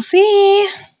see. So we'll see.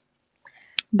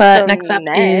 But So next up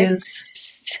is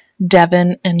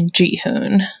Devin and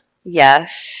Jihoon.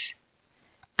 Yes.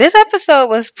 This episode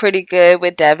was pretty good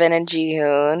with Devin and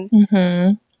Jihoon.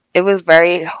 Mm-hmm. It was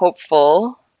very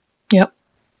hopeful. Yep.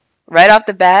 Right off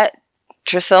the bat,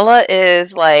 Drusilla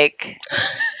is like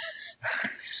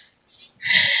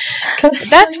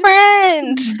best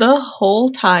friends. The whole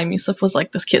time Yusuf was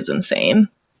like, this kid's insane.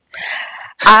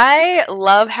 I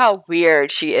love how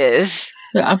weird she is.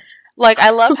 Yeah. Like,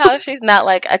 I love how she's not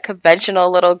like a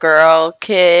conventional little girl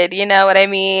kid, you know what I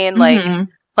mean? Like,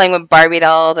 playing with Barbie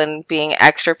dolls and being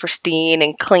extra pristine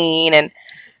and clean. And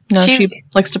no, she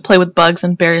likes to play with bugs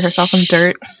and bury herself in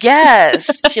dirt.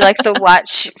 Yes. She likes to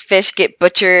watch fish get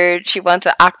butchered. She wants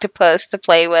an octopus to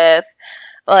play with.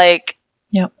 Like,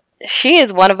 yep. She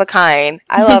is one of a kind.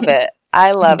 I love it.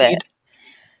 I love it.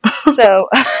 So,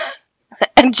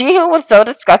 and Jihoon was so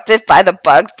disgusted by the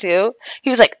bugs too. He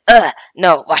was like, "Ugh,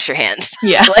 no, wash your hands."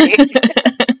 Yeah. Like,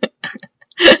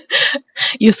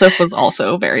 Yusuf was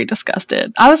also very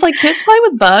disgusted. I was like, kids play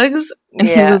with bugs? And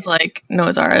he was like,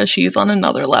 no, Zara, she's on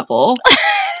another level.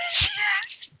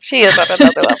 She is on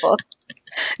another level.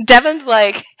 Devin's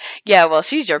like, yeah, well,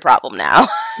 she's your problem now.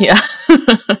 Yeah.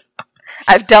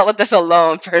 I've dealt with this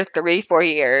alone for 3-4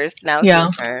 years. Now it's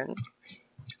your turn.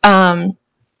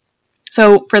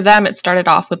 So for them, it started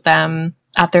off with them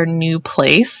at their new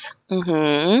place.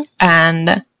 Mm-hmm.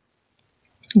 And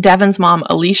Devin's mom,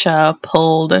 Alicia,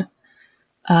 pulled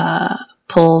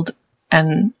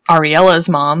and Ariella's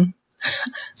mom.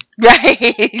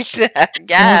 Right. Yes. And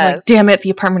I was like, damn it, the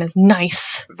apartment is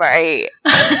nice. Right.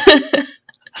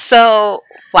 So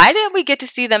why didn't we get to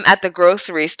see them at the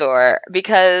grocery store?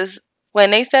 Because when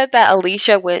they said that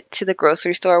Alicia went to the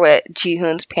grocery store with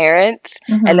Jihoon's parents,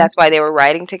 and that's why they were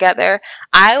riding together,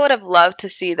 I would have loved to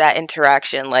see that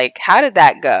interaction. Like, how did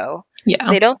that go? Yeah.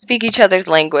 They don't speak each other's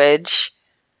language.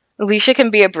 Alicia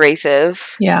can be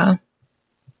abrasive. Yeah.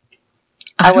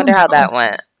 I wonder how that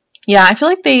went. Yeah, I feel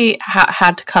like they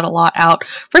had to cut a lot out.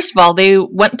 First of all, they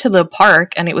went to the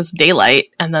park and it was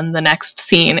daylight, and then the next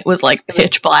scene, it was like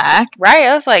pitch black. Right,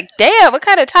 I was like, damn, what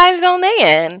kind of time zone they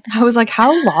in? I was like,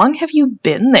 how long have you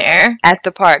been there? At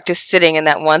the park, just sitting in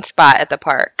that one spot at the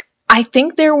park. I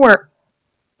think there were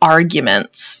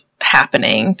arguments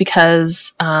happening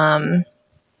because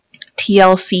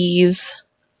TLC's...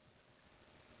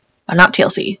 not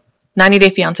TLC. 90 Day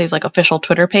Fiancé's like official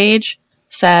Twitter page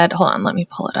said, hold on, let me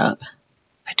pull it up.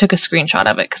 I took a screenshot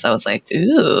of it because I was like,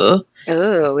 ooh.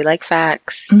 Ooh, we like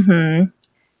facts. Mm-hmm.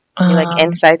 We like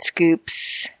inside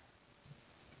scoops.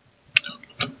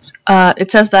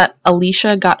 It says that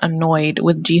Alicia got annoyed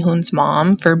with Jihoon's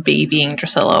mom for babying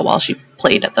Drusilla while she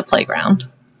played at the playground.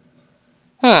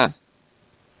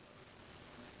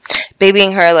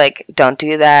 Babying her, like, don't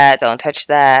do that, don't touch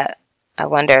that. I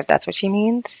wonder if that's what she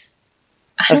means.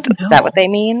 I don't know. Is that what they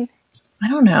mean? I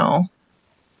don't know.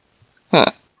 Hmm.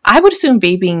 I would assume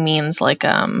babying means like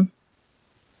not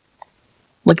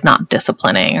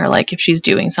disciplining, or like if she's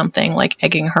doing something, like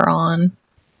egging her on.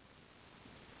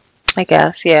 I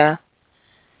guess, yeah.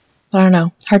 I don't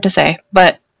know. Hard to say.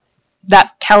 But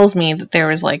that tells me that there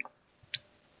was like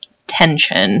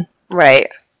tension. Right.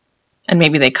 And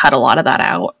maybe they cut a lot of that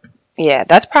out. Yeah,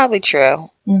 that's probably true.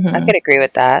 Mm-hmm. I could agree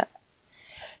with that.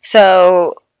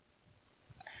 So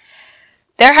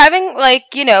they're having like,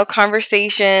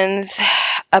 conversations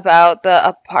about the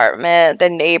apartment, the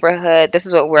neighborhood. This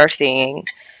is what we're seeing.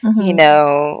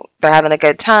 Mm-hmm. They're having a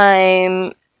good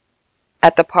time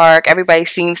at the park. Everybody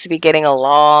seems to be getting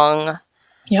along.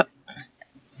 Yep.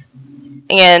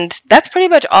 And that's pretty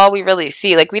much all we really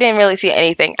see. Like, we didn't really see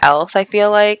anything else, I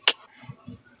feel like,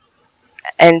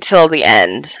 until the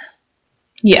end.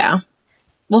 Yeah.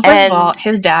 Well, first of all,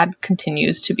 his dad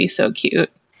continues to be so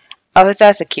cute. Oh, his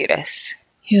dad's the cutest.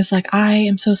 He was like, I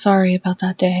am so sorry about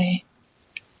that day.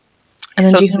 And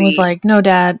then So Ji-hoon was like, no,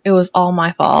 Dad, it was all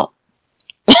my fault.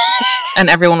 And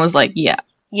everyone was like, yeah.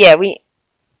 Yeah, we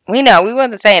know. We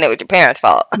wasn't saying it was your parents'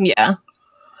 fault. Yeah.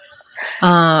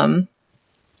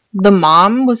 The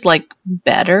mom was like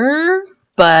better,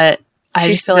 but I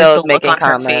just feel like the look on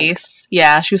her face.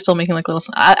 Yeah, she was still making like little.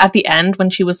 At the end, when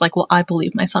she was like, "Well, I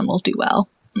believe my son will do well."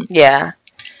 Yeah.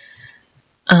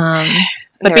 But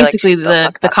basically,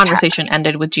 like, the conversation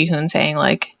ended with Ji-hoon saying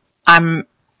like, "I'm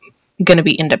gonna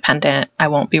be independent. I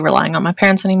won't be relying on my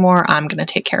parents anymore. I'm gonna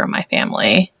take care of my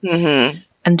family." Mm-hmm.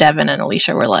 And Devin and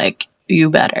Alicia were like,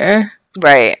 "You better."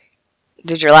 Right.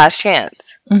 Did your last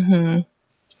chance. Mm-hmm.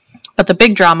 But the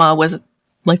big drama was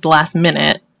like the last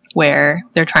minute where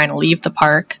they're trying to leave the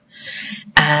park,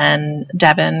 and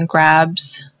Devin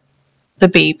grabs the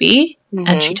baby,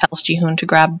 and she tells Ji-hoon to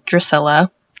grab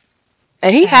Drusilla.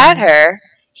 And he had her.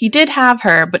 He did have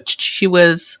her, but she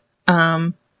was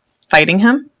fighting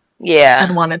him. Yeah.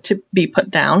 And wanted to be put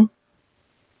down.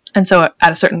 And so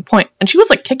at a certain point, and she was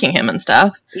like kicking him and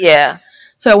stuff. Yeah.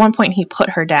 So at one point he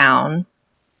put her down,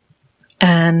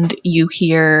 and you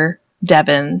hear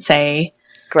Devin say,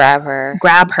 grab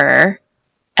her.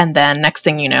 And then next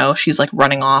thing you know, she's like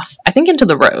running off, I think into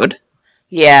the road.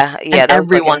 Yeah. And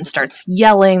everyone starts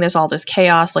yelling. There's all this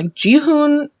chaos. Like,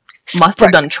 Ji-hoon must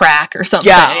have done track or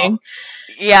something.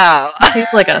 Yeah.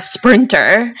 He's like a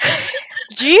sprinter.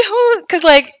 Ji-hoon, because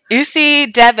like you see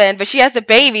Devin, but she has a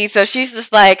baby, so she's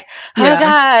just like, oh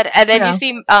God. And then you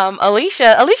see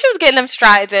Alicia. Alicia was getting them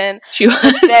strides in. She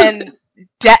was. Then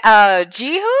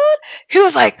Ji-hoon, he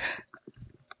was like,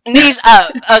 knees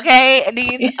up, okay?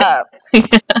 Knees up.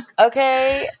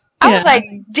 Okay? I was like,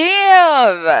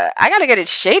 damn, I gotta get in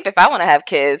shape if I want to have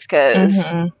kids, because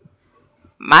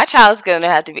my child's gonna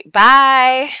have to be,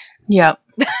 bye. Yep.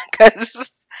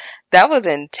 Because that was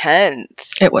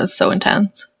intense. It was so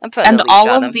intense. And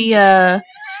all of the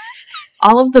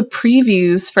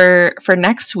previews for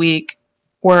next week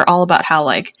were all about how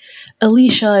like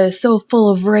Alicia is so full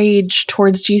of rage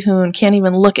towards Ji-hoon, can't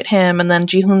even look at him, and then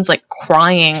Ji-hoon's like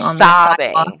crying on the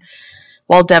sidewalk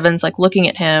while Devin's like looking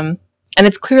at him, and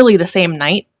it's clearly the same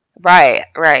night. Right.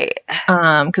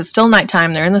 Because still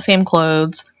nighttime, they're in the same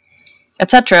clothes,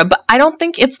 etc. But I don't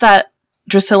think it's that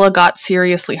Drusilla got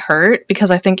seriously hurt, because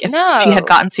I think if she had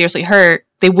gotten seriously hurt,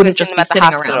 they wouldn't just be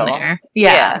sitting around there.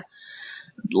 Yeah.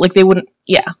 Like they wouldn't.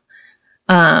 Yeah.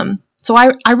 So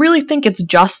I really think it's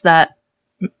just that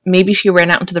maybe she ran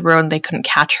out into the road and they couldn't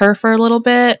catch her for a little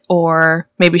bit, or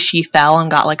maybe she fell and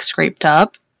got like scraped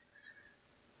up.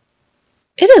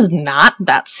 It is not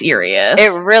that serious.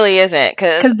 It really isn't,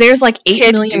 because there's like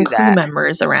 8 million crew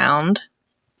members around.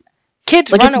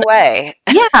 Kids like, run away.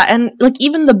 Yeah, and like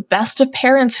even the best of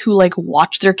parents who like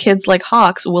watch their kids like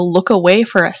hawks will look away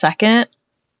for a second,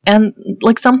 and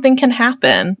like something can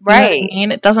happen. Right. You know what I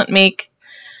mean? It doesn't make.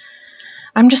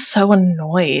 I'm just so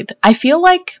annoyed. I feel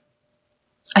like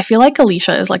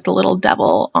Alicia is like the little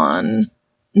devil on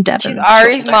Devin's She's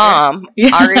Ari's shoulder. Mom. Yeah.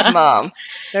 Ari's mom.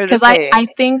 Because I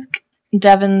think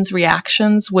Devin's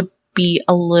reactions would be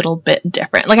a little bit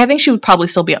different. Like I think she would probably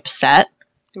still be upset.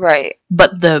 Right.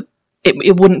 But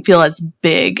it wouldn't feel as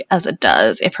big as it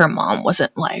does if her mom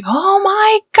wasn't like, oh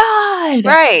my God.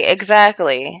 Right,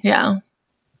 exactly. Yeah.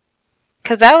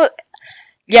 Because that was,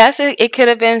 yes, it could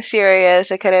have been serious.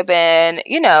 It could have been,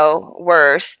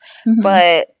 worse. Mm-hmm.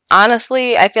 But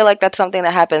honestly, I feel like that's something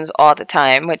that happens all the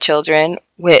time with children,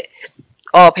 with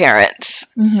all parents.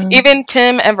 Mm-hmm. Even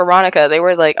Tim and Veronica, they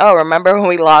were like, oh, remember when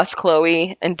we lost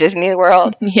Chloe in Disney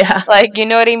World? Yeah. Like, you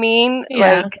know what I mean?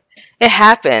 Yeah. Like, it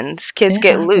happens. Kids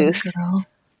get loose. Girl.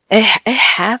 It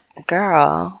happens,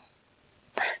 girl.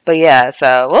 But yeah,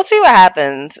 so we'll see what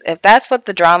happens. If that's what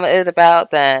the drama is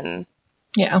about, then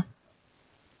Yeah.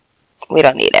 we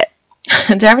don't need it.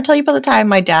 Did I ever tell you about the time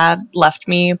my dad left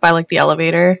me by like the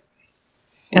elevator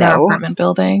in our No. apartment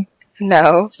building?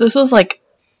 No. So this was like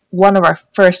one of our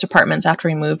first apartments after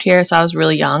we moved here. So I was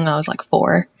really young. I was like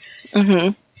 4.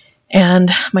 Mm-hmm. And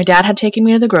my dad had taken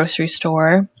me to the grocery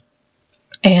store.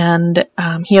 And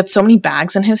he had so many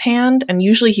bags in his hand. And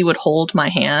usually he would hold my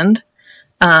hand.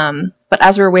 But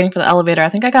as we were waiting for the elevator, I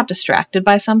think I got distracted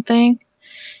by something.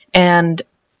 And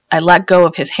I let go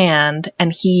of his hand.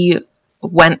 And he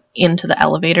went into the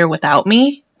elevator without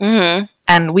me. Mm-hmm.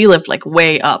 And we lived like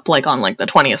way up, like on like the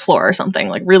 20th floor or something,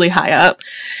 like really high up.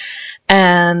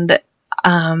 And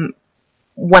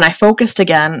when I focused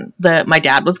again, my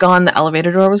dad was gone, the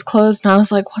elevator door was closed, and I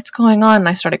was like, what's going on? And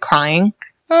I started crying.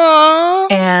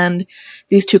 Aww. And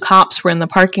these 2 cops were in the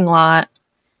parking lot,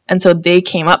 and so they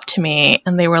came up to me,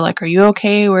 and they were like, are you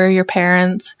okay? Where are your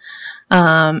parents?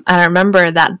 And I remember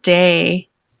that day,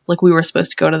 like, we were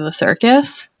supposed to go to the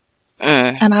circus.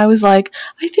 And I was like,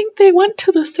 I think they went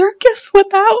to the circus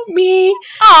without me.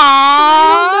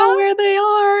 I don't know Aww. where they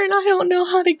are, and I don't know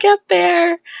how to get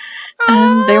there.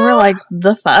 And they were like,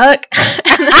 the fuck?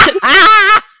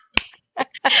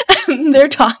 And they're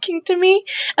talking to me,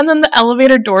 and then the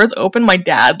elevator doors open. My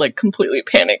dad, like, completely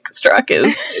panic struck,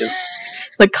 is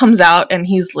like, comes out, and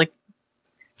he's like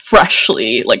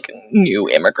freshly like new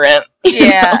immigrant,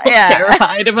 Yeah, yeah.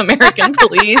 terrified of American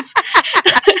police.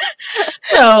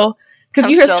 So, because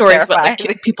you I'm hear still stories about like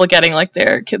terrified. people getting like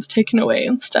their kids taken away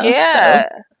and stuff. Yeah.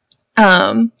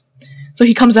 So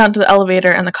he comes out into the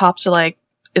elevator, and the cops are like,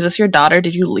 "Is this your daughter?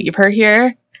 Did you leave her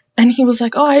here?" And he was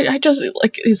like, "Oh, I just,"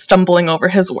 like, he's stumbling over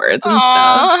his words and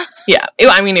stuff. Aww. Yeah,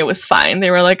 I mean, it was fine.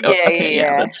 They were like, "Oh, Yeah, okay,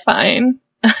 yeah. that's fine."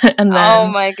 And then, Oh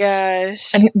my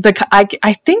gosh. and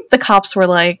I think the cops were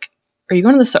like, "Are you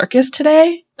going to the circus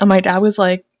today?" And my dad was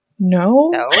like, "No."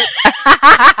 No. 'Cause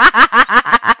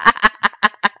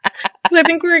I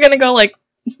think we were gonna go like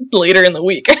later in the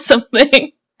week or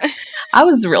something. I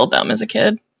was real dumb as a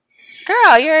kid.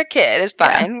 Girl, you're a kid. It's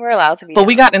Yeah. fine. We're allowed to be. But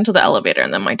we got into the elevator,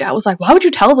 and then my dad was like, "Why would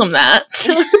you tell them that?"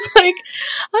 And I was like,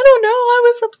 "I don't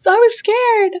know. I was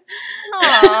scared."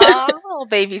 Aww, little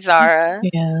baby Zara.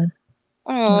 Yeah.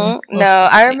 No,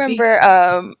 Lost I baby. remember.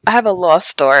 I have a lost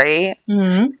story.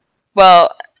 Mm-hmm.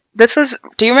 Well, this was.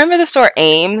 Do you remember the store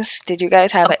Ames? Did you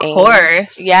guys have Of an Ames?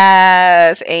 course.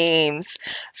 Yes, Ames.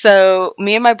 So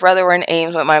me and my brother were in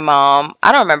Ames with my mom.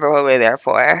 I don't remember what we were there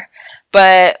for,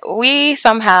 but we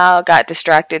somehow got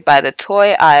distracted by the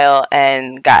toy aisle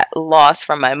and got lost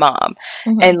from my mom.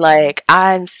 Mhm. And like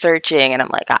I'm searching, and I'm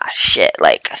like, ah, shit,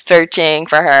 like searching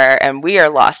for her, and we are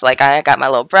lost. Like I got my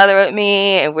little brother with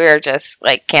me, and we're just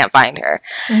like can't find her.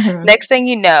 Mhm. Next thing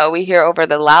you know, we hear over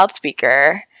the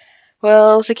loudspeaker,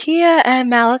 "Will Zakia and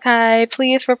Malachi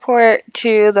please report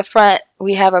to the front?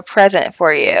 We have a present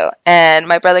for you." And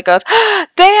my brother goes,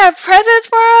 "They have presents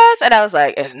for us?" And I was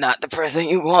like, "It's not the present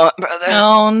you want, brother.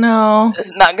 Oh no. It's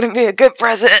not going to be a good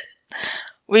present."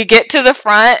 We get to the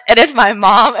front, and it's my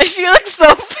mom, and she looks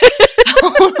so pissed.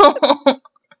 Oh no.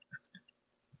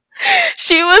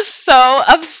 She was so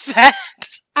upset.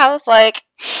 I was like,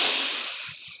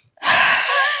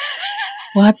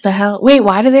 What the hell? Wait,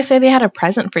 why did they say they had a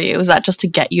present for you? Was that just to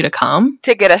get you to come?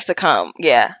 to get us to come.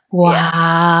 Yeah.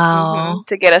 Wow. Mhm,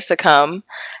 to get us to come.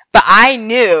 But I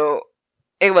knew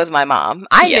it was my mom.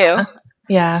 I Yeah. knew.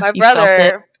 Yeah. My you felt it.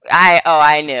 brother,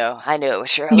 I knew it was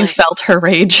Shirley. You felt her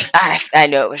rage. I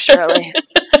knew it was Shirley.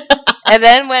 And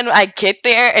then when I get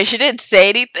there and she didn't say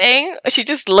anything, she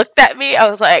just looked at me. I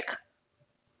was like,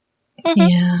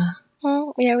 Yeah.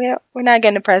 yeah, we're not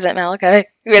getting a present, Malachi.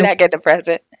 We're not getting a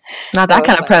present. Not I that was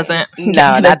kind of like, present. no,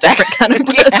 Get a not that. different kind of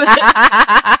present.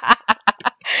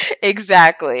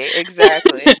 Exactly.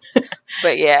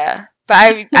 But yeah.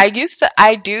 But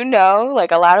I do know,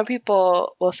 like, a lot of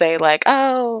people will say, like,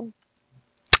 oh,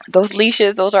 those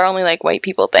leashes, those are only like white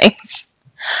people things.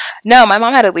 No, my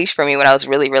mom had a leash for me when I was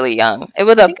really, really young. It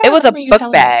was I think I a remember you book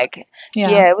telling me. bag.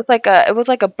 Yeah, it was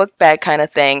like a book bag kind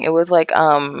of thing. It was like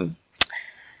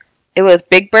it was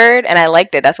Big Bird, and I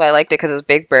liked it. That's why I liked it, because it was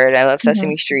Big Bird. I love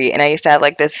Sesame Street, and I used to have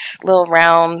like this little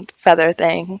round feather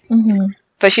thing. Mm-hmm.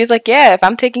 But she's like, yeah, if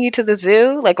I'm taking you to the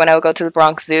zoo, like when I would go to the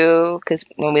Bronx Zoo, because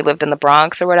when we lived in the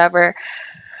Bronx or whatever.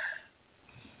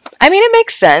 I mean, it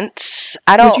makes sense.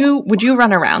 Would you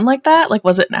run around like that? Like,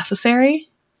 was it necessary?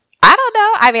 I don't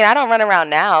know. I mean, I don't run around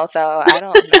now, so I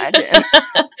don't imagine.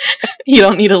 You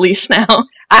don't need a leash now.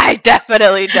 I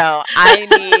definitely don't.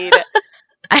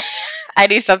 I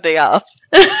need something else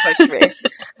to push me.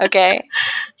 Okay?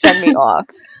 Send me off.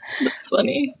 That's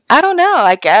funny. I don't know.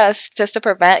 I guess just to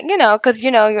prevent, because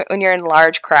when you're in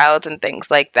large crowds and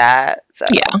things like that. So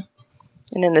Yeah.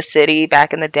 and in the city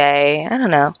back in the day, I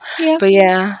don't know. Yeah. But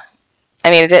yeah, I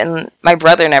mean, it didn't. My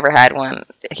brother never had one.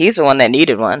 He's the one that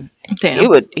needed one.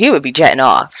 Damn. He would be jetting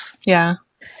off. Yeah.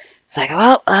 It's like,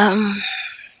 well,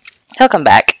 he'll come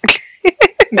back.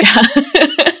 Yeah.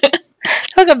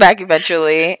 He'll come back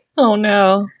eventually. Oh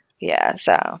no. Yeah.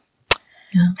 So.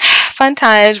 Yeah. Fun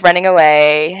times running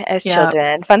away as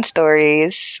children. Fun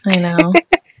stories. I know.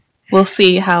 We'll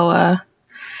see how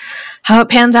it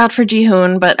pans out for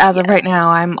Ji-hoon, but as of right now,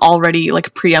 I'm already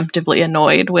like preemptively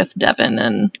annoyed with Devin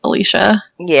and Alicia.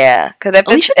 Yeah, because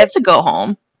Alicia needs to go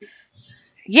home.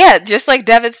 Yeah, just like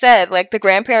Devin said, like the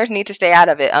grandparents need to stay out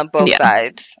of it on both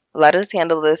sides. Let us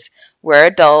handle this. We're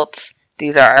adults.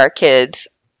 These are our kids.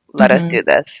 Let us do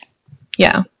this.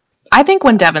 Yeah. I think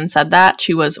when Devin said that,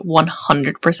 she was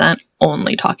 100%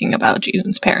 only talking about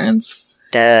Ji-hoon's parents.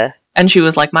 Duh. And she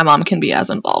was like, my mom can be as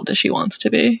involved as she wants to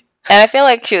be. And I feel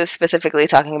like she was specifically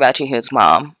talking about Ji-hoon's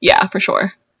mom. Yeah, for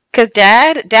sure. Because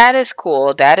dad is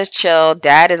cool. Dad is chill.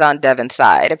 Dad is on Devin's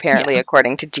side, apparently,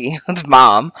 according to Ji-hoon's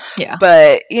mom. Yeah.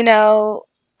 But, they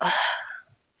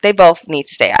both need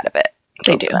to stay out of it.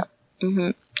 They do. Mm-hmm.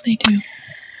 They do.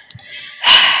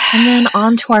 And then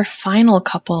on to our final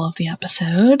couple of the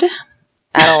episode.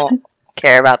 I don't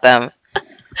care about them.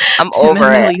 I'm Tim over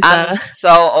and it. Lisa. I'm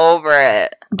so over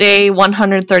it. Day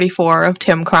 134 of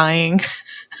Tim crying.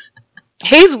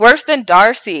 He's worse than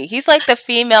Darcy. He's like the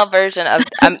female version of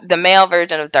the male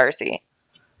version of Darcy.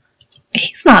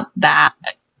 He's not that.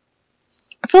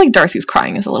 I feel like Darcy's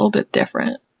crying is a little bit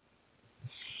different.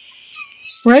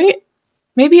 Right?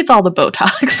 Maybe it's all the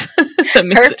Botox that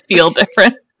makes it feel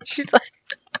different. She's like,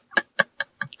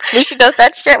 when she does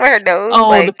that shit with her nose. Oh,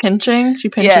 like, the pinching? She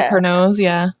pinches her nose,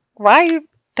 yeah. Why?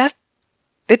 The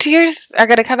tears are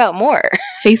gonna come out more.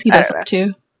 Stacey does that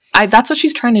too. That's what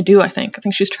she's trying to do, I think. I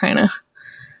think she's trying to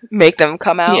make them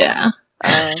come out. Yeah.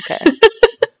 Oh, okay.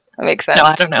 That makes sense. No,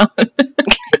 I don't know.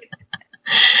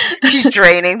 She's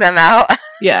draining them out.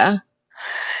 Yeah.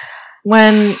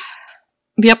 When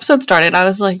the episode started, I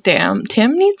was like, damn,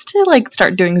 Tim needs to like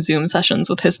start doing Zoom sessions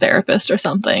with his therapist or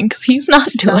something, because he's not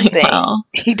doing well.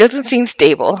 He doesn't seem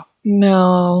stable.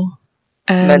 No.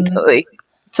 Mentally.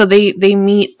 So they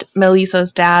meet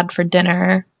Melissa's dad for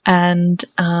dinner and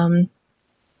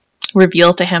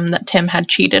reveal to him that Tim had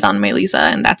cheated on Melissa,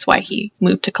 and that's why he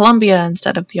moved to Colombia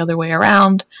instead of the other way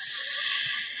around.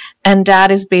 And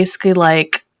dad is basically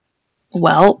like,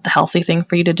 well, the healthy thing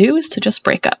for you to do is to just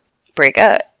break up. Break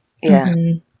up. Yeah.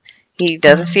 Mm-hmm. He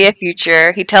doesn't see a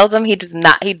future. He tells him he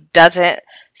doesn't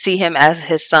see him as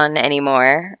his son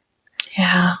anymore.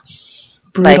 Yeah.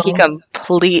 Brutal. Like, he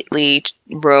completely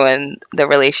ruined the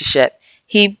relationship.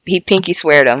 He pinky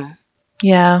sweared him.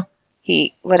 Yeah.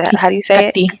 How do you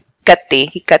say it? Gutty.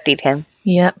 He guttied him.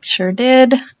 Yep, sure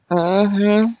did.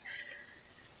 Mm-hmm.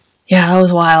 Yeah, that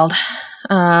was wild.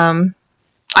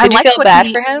 Did you feel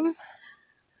bad for him?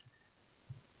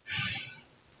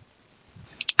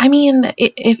 I mean,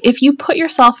 if you put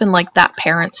yourself in, like, that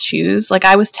parent's shoes, like,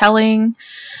 I was telling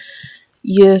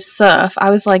Yusuf,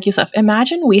 Yusuf,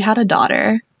 imagine we had a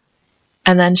daughter,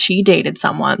 and then she dated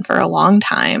someone for a long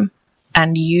time,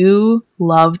 and you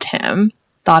loved him,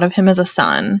 thought of him as a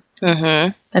son,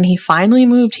 then he finally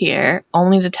moved here,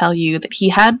 only to tell you that he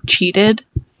had cheated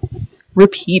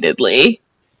repeatedly.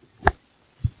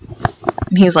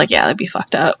 And he's like, yeah, that'd be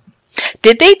fucked up.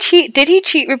 Did he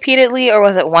cheat repeatedly, or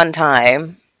was it one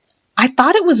time? I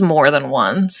thought it was more than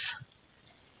once,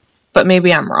 but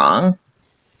maybe I'm wrong.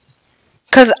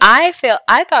 Because I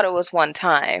thought it was one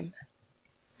time.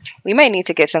 We might need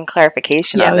to get some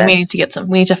clarification on that. Yeah,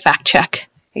 we need to fact check.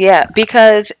 Yeah,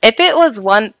 because if it was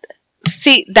one,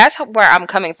 see, that's where I'm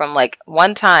coming from. Like,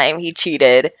 one time he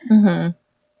cheated.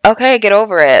 Mm-hmm. Okay, get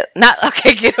over it. Not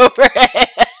okay, get over it.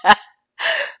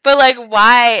 But, like,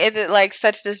 why is it, like,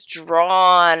 such this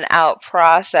drawn-out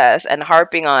process and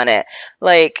harping on it?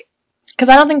 Like, because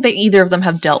I don't think that either of them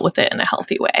have dealt with it in a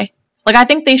healthy way. Like, I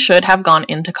think they should have gone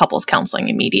into couples counseling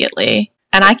immediately.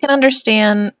 And I can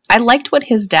understand, I liked what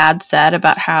his dad said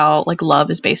about how, like, love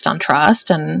is based on trust,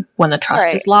 and when the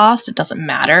trust is lost, it doesn't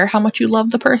matter how much you love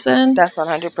the person. That's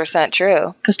 100%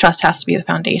 true. Because trust has to be the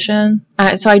foundation.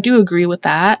 So I do agree with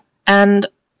that. And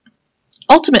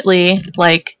ultimately,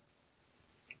 like,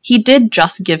 he did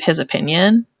just give his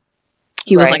opinion.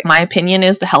 He was like, my opinion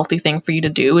is the healthy thing for you to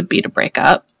do would be to break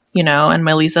up, and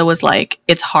Melissa was like,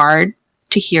 it's hard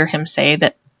to hear him say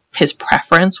that his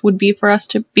preference would be for us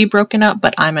to be broken up,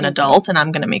 but I'm an adult and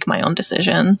I'm going to make my own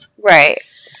decisions. Right.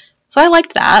 So I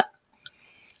liked that.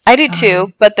 I do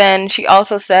too, but then she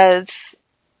also says,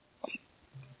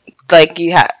 like,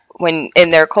 you have, when in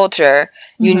their culture,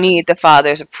 you need the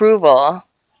father's approval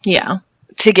Yeah.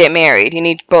 to get married. You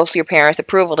need both your parents'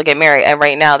 approval to get married, and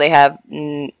right now they have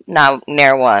not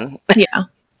near one. Yeah.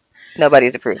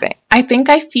 Nobody's approving. I think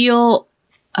I feel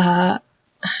I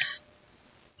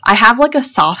have like a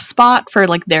soft spot for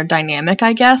like their dynamic,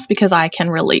 I guess, because I can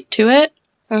relate to it.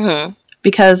 Mm-hmm.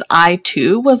 Because I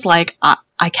too was like,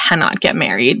 I cannot get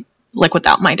married like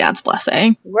without my dad's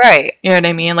blessing. Right. You know what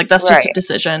I mean? Like that's just a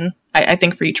decision. I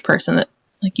think for each person that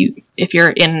like if you're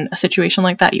in a situation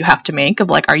like that, you have to make of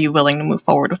like, are you willing to move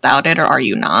forward without it or are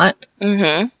you not?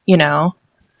 Mm-hmm. You know?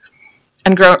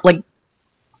 And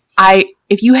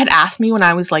if you had asked me when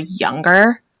I was like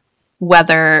younger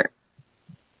whether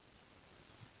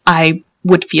I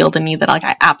would feel the need that like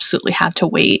I absolutely had to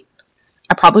wait,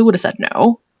 I probably would have said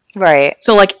no. Right.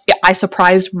 So like I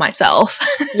surprised myself.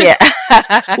 Yeah.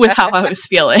 With how I was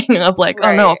feeling of like,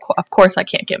 right. Oh no, of course I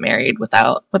can't get married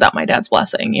without my dad's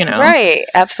blessing, you know? Right.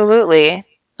 Absolutely.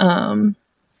 But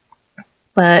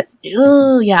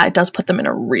yeah, it does put them in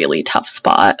a really tough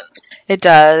spot. It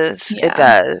does. Yeah. It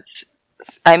does.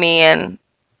 I mean,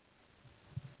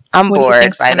 I'm what bored do you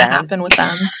think's by gonna them. happen with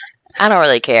them? I don't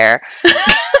really care.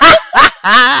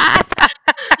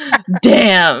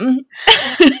 Damn.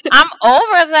 I'm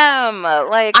over them.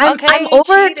 Like, I'm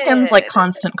over Tim's like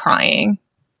constant crying.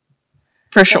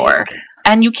 For sure.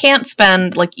 And you can't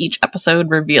spend like each episode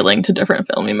revealing to different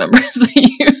family members that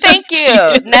you Thank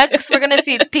you. Next we're gonna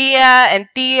see Tia and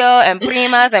Tio and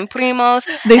Primas and Primos.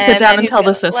 They sit down and tell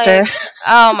the sister. Like,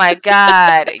 oh my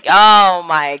god. Oh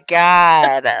my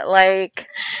god. Like,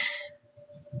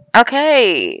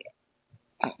 okay.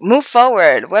 Move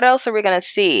forward. What else are we gonna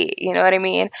see? You know what I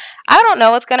mean? I don't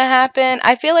know what's gonna happen.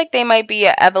 I feel like they might be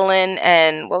Evelyn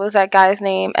and what was that guy's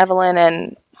name? Evelyn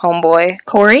and homeboy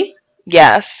Corey.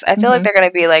 Yes, I feel like they're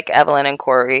gonna be like Evelyn and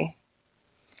Corey,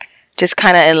 just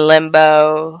kind of in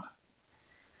limbo.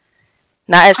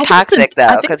 Not as toxic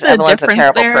though, because Evelyn's a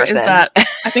terrible person. Is that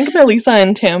I think Melissa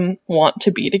and Tim want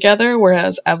to be together,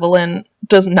 whereas Evelyn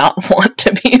does not want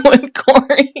to be with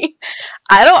Corey.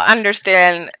 I don't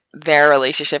understand their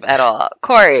relationship at all.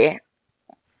 Corey,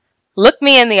 look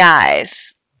me in the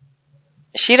eyes.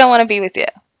 She don't want to be with you.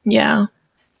 Yeah.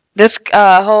 This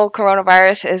whole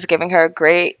coronavirus is giving her a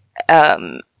great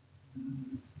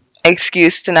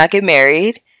excuse to not get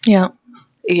married. Yeah.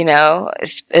 You know,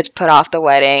 it's put off the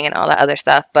wedding and all that other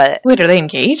stuff, but... Wait, are they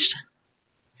engaged?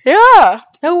 Yeah.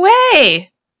 No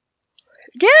way.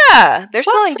 Yeah, they're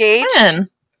still engaged. When?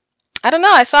 I don't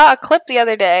know. I saw a clip the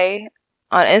other day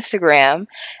on Instagram,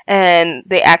 and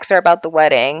they asked her about the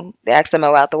wedding. They asked them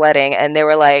about the wedding, and they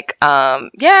were like,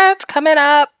 yeah, it's coming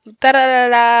up,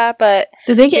 da-da-da-da, but...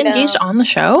 Did they get engaged on the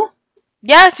show?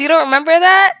 Yes, you don't remember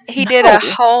that? He did a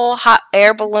whole hot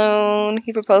air balloon.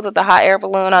 He proposed with a hot air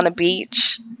balloon on the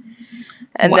beach.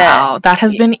 And wow, that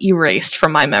has been erased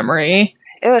from my memory.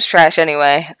 It was trash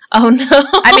anyway. Oh no.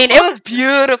 I mean, it was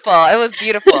beautiful. It was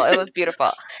beautiful. It was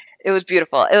beautiful. It was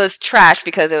beautiful. It was trash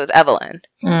because it was Evelyn.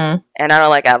 And I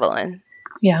don't like Evelyn.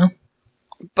 Yeah.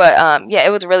 But yeah,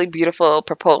 it was a really beautiful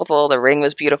proposal. The ring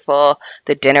was beautiful.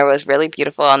 The dinner was really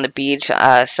beautiful on the beach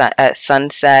at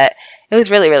sunset. It was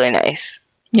really, really nice.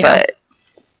 Yeah. But,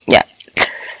 yeah.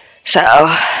 So.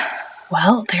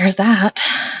 Well, there's that.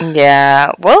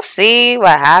 Yeah. We'll see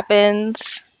what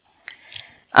happens.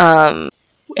 And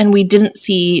we didn't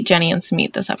see Jenny and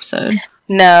Sumit this episode.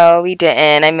 No, we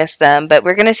didn't. I missed them. But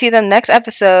we're going to see them next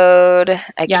episode.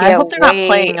 I hope they're not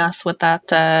playing us with that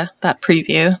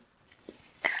preview.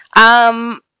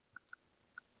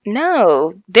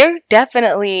 No. They're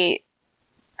definitely...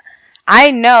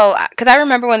 I know, because I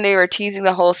remember when they were teasing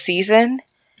the whole season,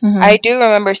 I do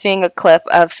remember seeing a clip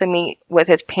of Sumit with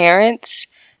his parents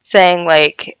saying,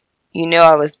 like, you know,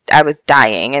 I was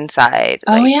dying inside.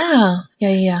 Oh, like,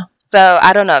 yeah. So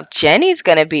I don't know if Jenny's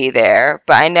going to be there,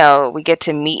 but I know we get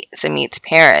to meet Sumit's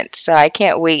parents, so I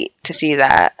can't wait to see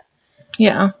that.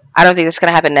 Yeah. I don't think it's going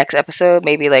to happen next episode,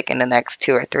 maybe like in the next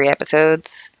 2 or 3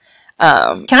 episodes.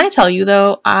 Can I tell you,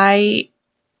 though, I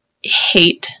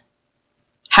hate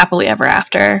Happily Ever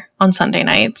After on Sunday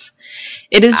nights.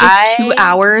 It is just 2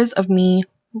 hours of me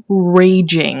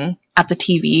raging at the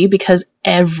TV because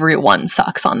everyone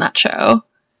sucks on that show.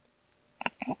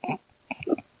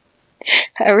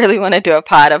 I really want to do a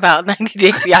pod about 90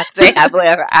 Day Fiancé Happily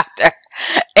Ever After.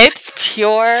 It's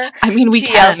pure I mean, we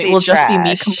can. It will just be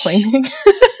me complaining.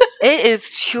 It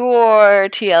is pure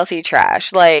TLC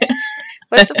trash. Like,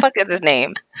 what the fuck is his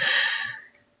name?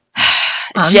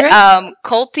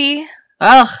 Colty.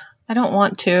 Ugh, I don't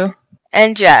want to.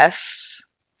 And Jess.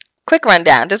 Quick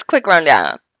rundown. Just quick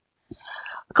rundown.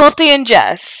 Colty and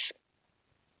Jess.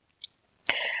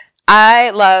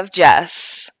 I love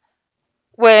Jess.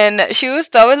 When she was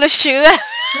throwing the shoe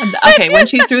Okay, when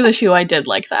she threw the shoe, I did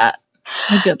like that.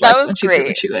 I did that like was when she threw the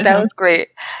great. shoe at That him. was great.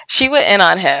 She went in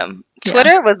on him. Yeah.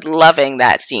 Twitter was loving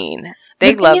that scene.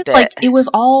 They The thing loved is, it. like, it was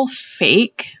all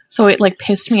fake, so it like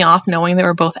pissed me off knowing they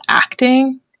were both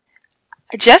acting.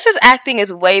 Jess's acting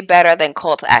is way better than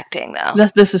Colt's acting, though.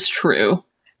 This is true.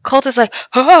 Colt is like,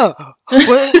 oh,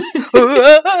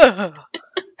 what?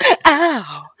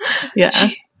 Ow. Yeah.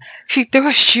 She threw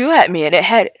a shoe at me and it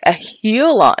had a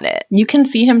heel on it. You can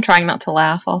see him trying not to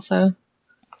laugh also.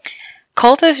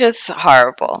 Colt is just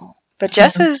horrible. But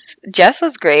Jess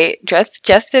was great. Jess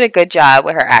did a good job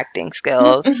with her acting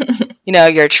skills. You know,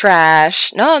 you're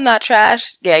trash. No, I'm not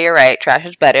trash. Yeah, you're right. Trash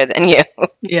is better than you.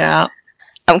 Yeah.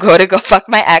 I'm going to go fuck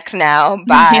my ex now.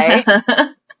 Bye.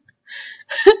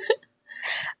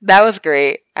 That was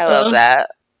great. I love that.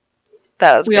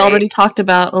 That was We great. already talked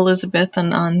about Elizabeth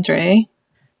and Andre.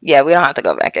 Yeah, we don't have to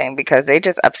go back in because they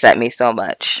just upset me so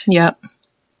much. Yep.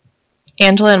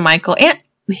 Angela and Michael. And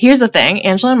here's the thing.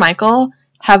 Angela and Michael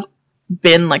have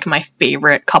been like my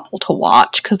favorite couple to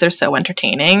watch because they're so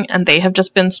entertaining, and they have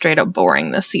just been straight up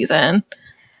boring this season.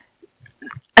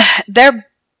 They're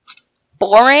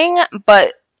boring,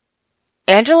 but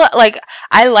Angela, like,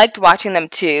 I liked watching them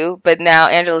too, but now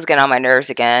Angela's getting on my nerves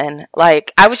again.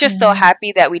 Like, I was just so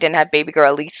happy that we didn't have baby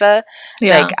girl Lisa.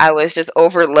 Yeah. Like, I was just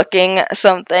overlooking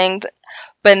some things.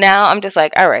 But now I'm just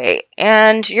like, all right,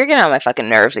 and you're getting on my fucking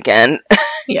nerves again.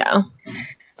 Yeah.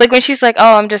 Like, when she's like,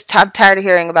 oh, I'm tired of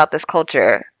hearing about this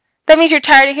culture. That means you're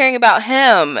tired of hearing about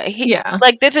him. Yeah.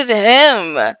 Like, this is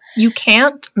him. You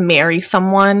can't marry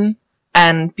someone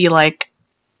and be like,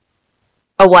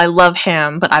 oh, well, I love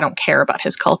him, but I don't care about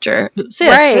his culture. But sis,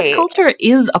 Right. his culture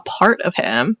is a part of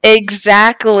him.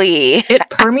 Exactly. It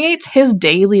permeates his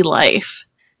daily life,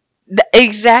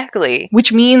 Exactly.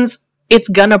 which means it's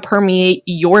gonna permeate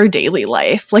your daily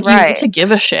life. Like, you Right. need to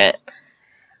give a shit.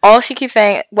 All she keeps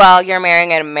saying, well, you're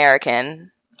marrying an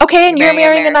American. Okay, and you're Marrying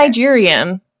marrying a American.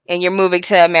 Nigerian. And you're moving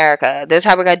to America. This is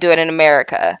how we're going to do it in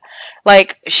America.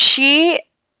 Like, she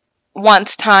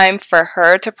wants time for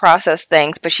her to process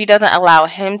things, but she doesn't allow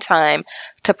him time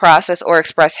to process or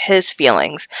express his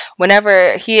feelings.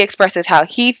 Whenever he expresses how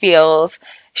he feels,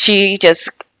 she just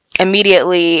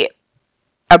immediately,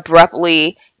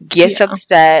 abruptly gets Yeah.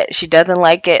 upset. She doesn't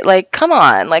like it. Like, come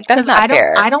on. Like, that's 'Cause not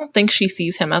fair. I don't think she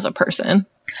sees him as a person.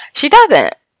 She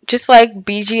doesn't. Just like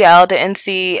BGL didn't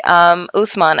see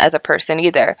Usman as a person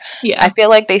either. Yeah. I feel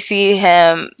like they see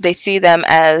them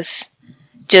as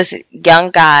just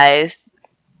young guys,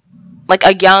 like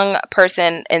a young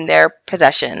person in their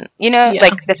possession. You know, Yeah.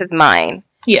 like, this is mine.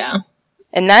 Yeah.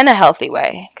 And not in a healthy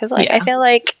way. Because, like, Yeah. I feel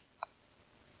like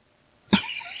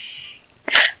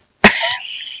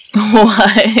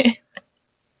Why?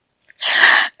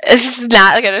 it's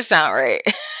not going to sound right.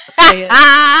 Say it.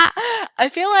 I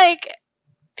feel like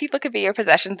people could be your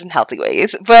possessions in healthy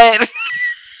ways, but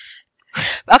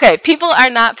okay, people are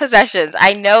not possessions.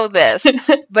 I know this,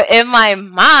 but in my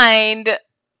mind,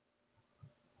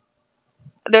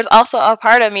 there's also a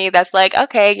part of me that's like,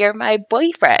 okay, you're my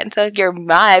boyfriend, so you're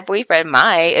my boyfriend.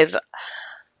 My is,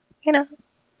 you know,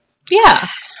 Yeah.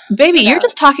 Baby, Yeah. you're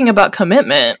just talking about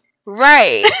commitment.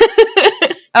 right?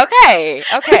 Okay,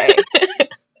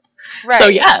 right. So,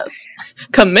 yes,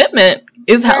 commitment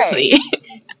is Right. healthy.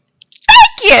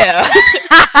 you.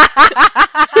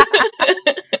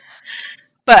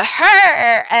 But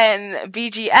her and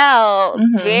BGL,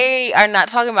 Mhm. they are not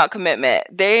talking about commitment.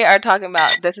 They are talking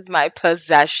about, this is my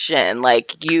possession.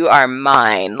 Like, you are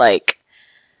mine. Like,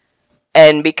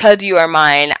 and because you are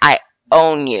mine, I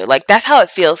own you. Like, that's how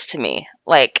it feels to me.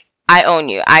 Like, I own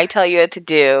you. I tell you what to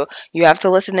do. You have to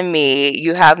listen to me.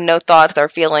 You have no thoughts or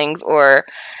feelings or,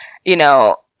 you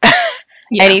know,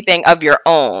 Yeah. anything of your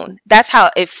own. That's how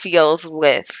it feels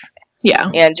with Yeah.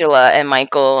 Angela and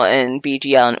Michael and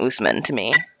BGL and Usman to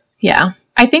me. Yeah.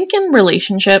 I think in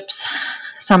relationships,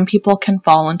 some people can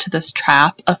fall into this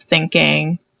trap of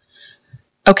thinking,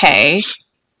 okay,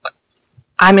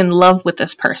 I'm in love with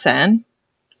this person,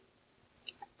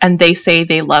 and they say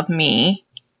they love me,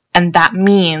 and that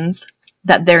means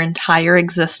that their entire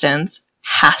existence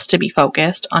has to be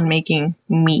focused on making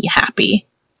me happy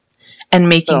and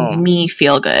making Boom. me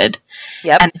feel good.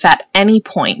 Yep. And if at any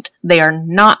point they are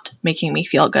not making me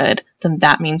feel good, then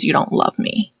that means you don't love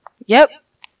me. Yep.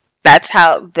 That's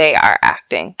how they are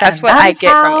acting. That's And what that I is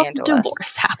get how from Angela.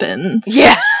 divorce happens.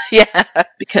 Yeah. Yeah.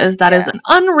 Because that is Yeah. an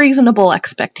unreasonable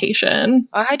expectation.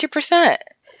 100%.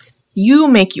 You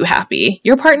make you happy.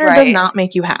 Your partner does Right. not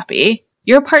make you happy.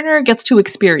 Your partner gets to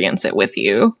experience it with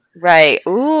you. Right.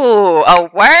 Ooh, a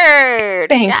word.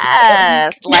 Thank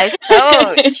Yes. Life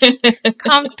coach.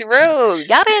 Come through.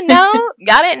 Y'all didn't know?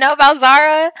 Y'all didn't know about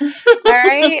Zara? All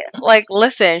right. Like,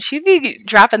 listen, she be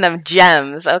dropping them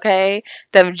gems, okay?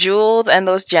 Them jewels and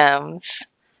those gems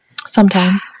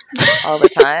Sometimes all the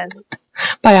time.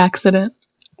 by accident.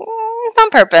 On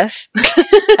purpose.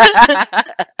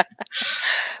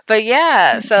 But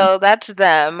yeah, so that's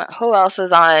them. Who else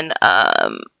is on?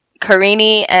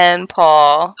 Karini and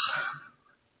Paul.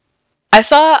 I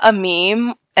saw a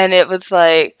meme and it was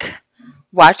like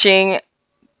watching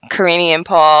Karini and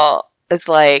Paul is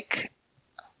like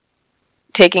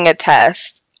taking a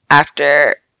test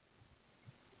after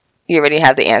you already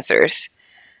have the answers.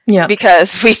 Yeah.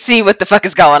 Because we see what the fuck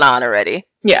is going on already.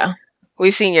 Yeah.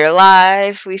 We've seen your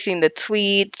lives, we've seen the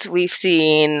tweets, we've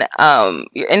seen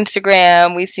your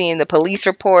Instagram, we've seen the police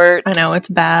reports. I know, it's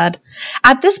bad.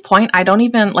 At this point, I don't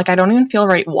even feel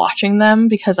right watching them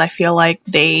because I feel like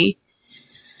they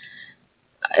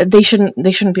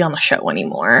shouldn't be on the show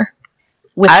anymore.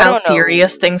 With how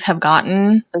serious things have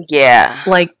gotten. Yeah.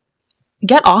 Like,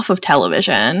 get off of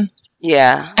television.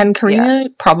 Yeah. And Karina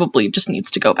probably just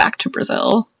needs to go back to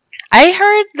Brazil. I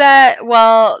heard that,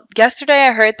 well, yesterday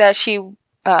I heard that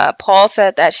Paul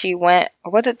said that she went,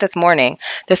 or was it this morning?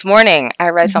 This morning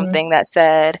I read something that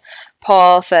said,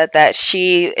 Paul said that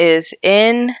she is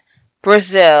in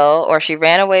Brazil, or she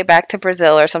ran away back to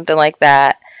Brazil or something like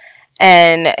that.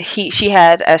 And she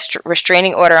had a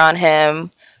restraining order on him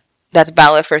that's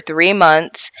valid for 3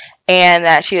 months, and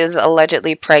that she is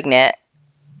allegedly pregnant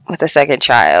with a second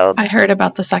child. I heard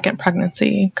about the second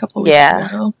pregnancy a couple weeks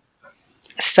ago.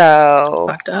 So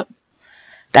fucked up.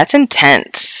 That's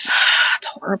intense. It's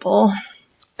horrible.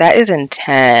 That is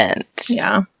intense.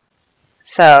 Yeah.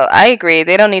 So I agree.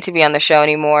 They don't need to be on the show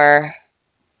anymore.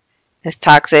 It's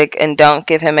toxic, and don't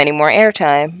give him any more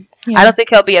airtime. Yeah. I don't think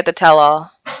he'll be at the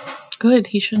tell-all. Good.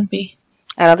 He shouldn't be.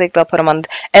 I don't think they'll put him on.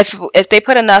 If they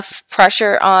put enough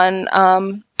pressure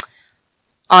on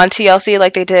TLC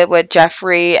like they did with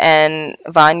Jeffrey and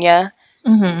Vanya.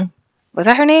 Mm-hmm. Was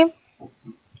that her name?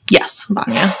 Yes,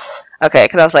 Vanya. Okay,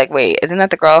 because I was like, wait, isn't that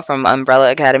the girl from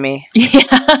Umbrella Academy? Yeah.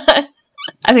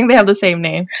 I think they have the same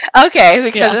name. Okay,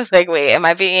 because it's like, wait, am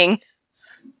I being...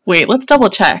 Wait, let's double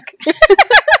check.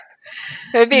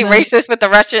 Am I being racist with the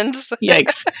Russians?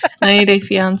 Yikes. 90 Day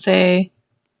Fiancé.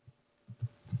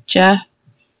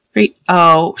 Jeffrey.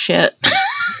 Oh, shit.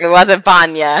 It wasn't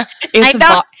Vanya.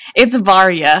 It's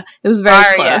Varya. It was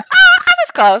very close. Oh, I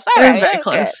was close. All it right, was very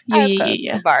close.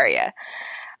 Yeah. Varya.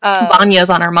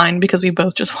 Vanya's on our mind because we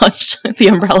both just watched The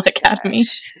Umbrella Academy.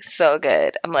 So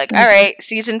good. I'm like, all right,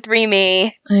 season 3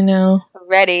 me. I know.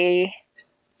 Ready.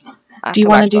 Do you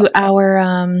want to do our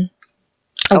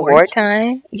award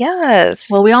time? Yes.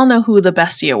 Well, we all know who the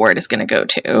Bestie Award is going to go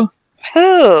to.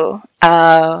 Who?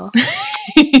 Oh.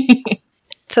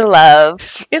 To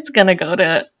Love. It's going to go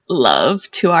to Love,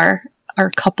 to our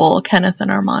couple, Kenneth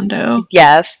and Armando.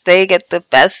 Yes, they get the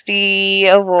Bestie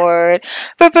Award.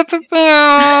 Oh,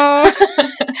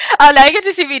 now you get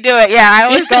to see me do it. Yeah, I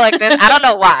always go like this. I don't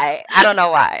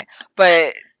know why.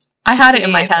 But I had it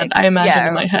in my head. I imagine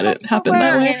in my head it happened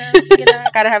that way.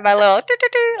 Gotta have my little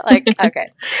like, okay.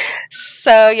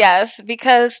 So, yes,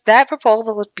 because that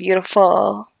proposal was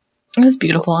beautiful. It was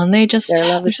beautiful, and they're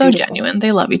so genuine.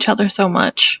 They love each other so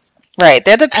much. Right,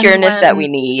 they're the pureness that we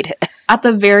need. At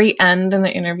the very end in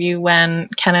the interview, when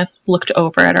Kenneth looked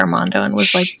over at Armando and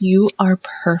was like, "You are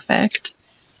perfect."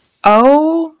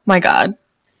 Oh my God.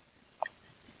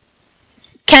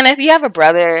 Kenneth, you have a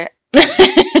brother.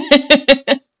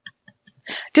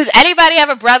 Does anybody have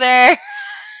a brother?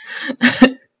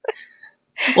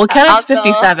 Well, Kenneth's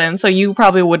 57, so you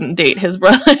probably wouldn't date his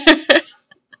brother.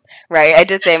 Right, I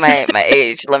did say my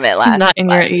age limit last. He's not in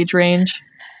your age range.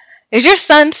 Is your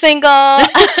son single?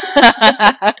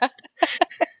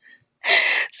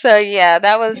 So yeah,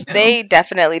 that was. They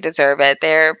definitely deserve it.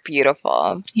 They're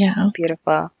beautiful. Yeah,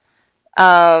 beautiful.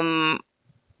 Who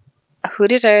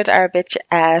deserves our bitch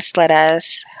ass slut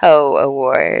ass hoe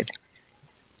award?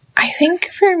 I think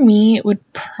for me it would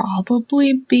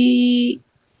probably be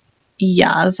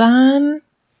Yazan.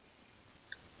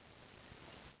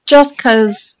 Just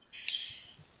because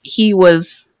he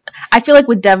was... I feel like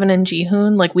with Devin and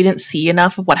Jihoon, like, we didn't see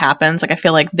enough of what happens. Like, I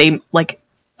feel like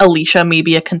Alicia may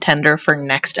be a contender for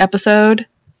next episode.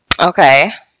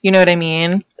 Okay. You know what I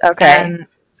mean? Okay. And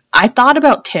I thought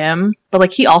about Tim, but,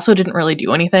 like, he also didn't really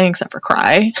do anything except for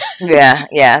cry. Yeah,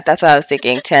 that's what I was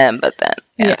thinking, Tim, but then...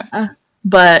 Yeah.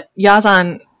 But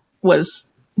Yazan was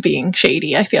being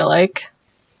shady, I feel like.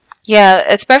 Yeah,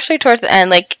 especially towards the end.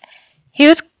 Like, he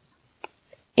was...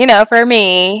 for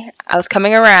me, I was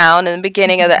coming around in the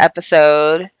beginning of the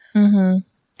episode. Mm-hmm.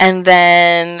 And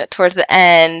then towards the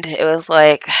end, it was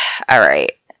like, all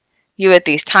right, you with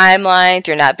these timelines,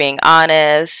 you're not being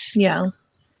honest. Yeah.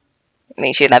 I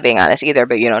mean, she's not being honest either,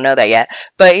 but you don't know that yet.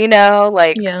 But,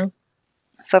 Yeah.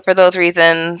 So for those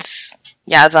reasons,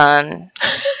 Yazan,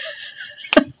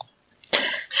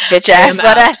 bitch ass,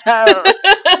 whatever.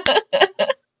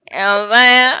 You know what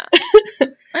I'm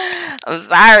saying? I'm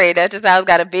sorry, that's just how it's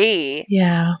gotta be.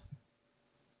 Yeah.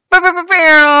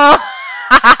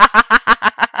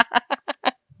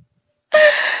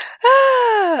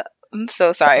 I'm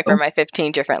so sorry for my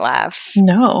 15 different laughs.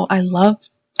 No, I love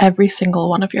every single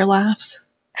one of your laughs.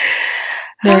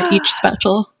 They're each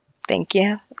special. Thank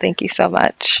you. Thank you so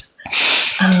much.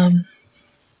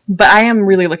 But I am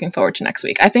really looking forward to next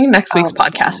week. I think next week's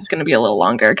podcast is going to be a little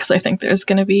longer because I think there's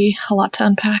going to be a lot to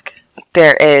unpack.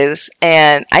 There is.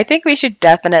 And I think we should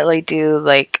definitely do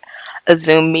like a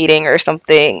Zoom meeting or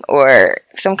something, or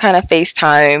some kind of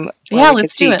FaceTime. Yeah,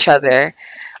 let's do each other.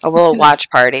 A little watch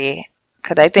party.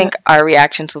 Because I think our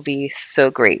reactions will be so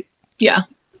great. Yeah.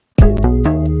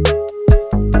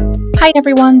 Hi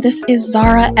everyone, this is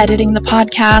Zara editing the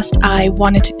podcast. I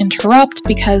wanted to interrupt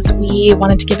because we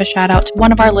wanted to give a shout out to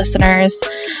one of our listeners.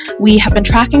 We have been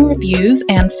tracking reviews,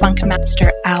 and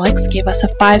Funkmaster Alex gave us a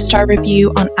 5-star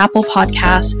review on Apple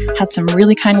Podcasts, had some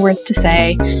really kind words to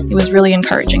say. It was really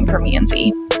encouraging for me and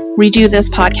Z. We do this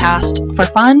podcast for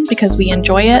fun because we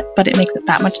enjoy it, but it makes it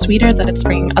that much sweeter that it's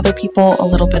bringing other people a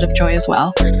little bit of joy as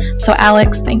well. So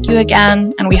Alex, thank you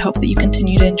again, and we hope that you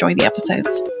continue to enjoy the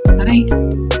episodes. Bye.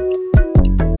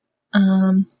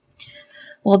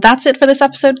 Well, that's it for this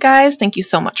episode, guys. Thank you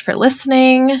so much for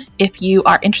listening. If you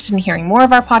are interested in hearing more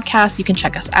of our podcasts, you can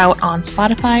check us out on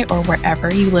Spotify or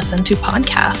wherever you listen to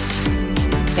podcasts.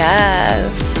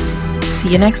 Yes.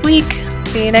 See you next week.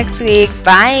 See you next week.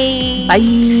 Bye.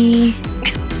 Bye.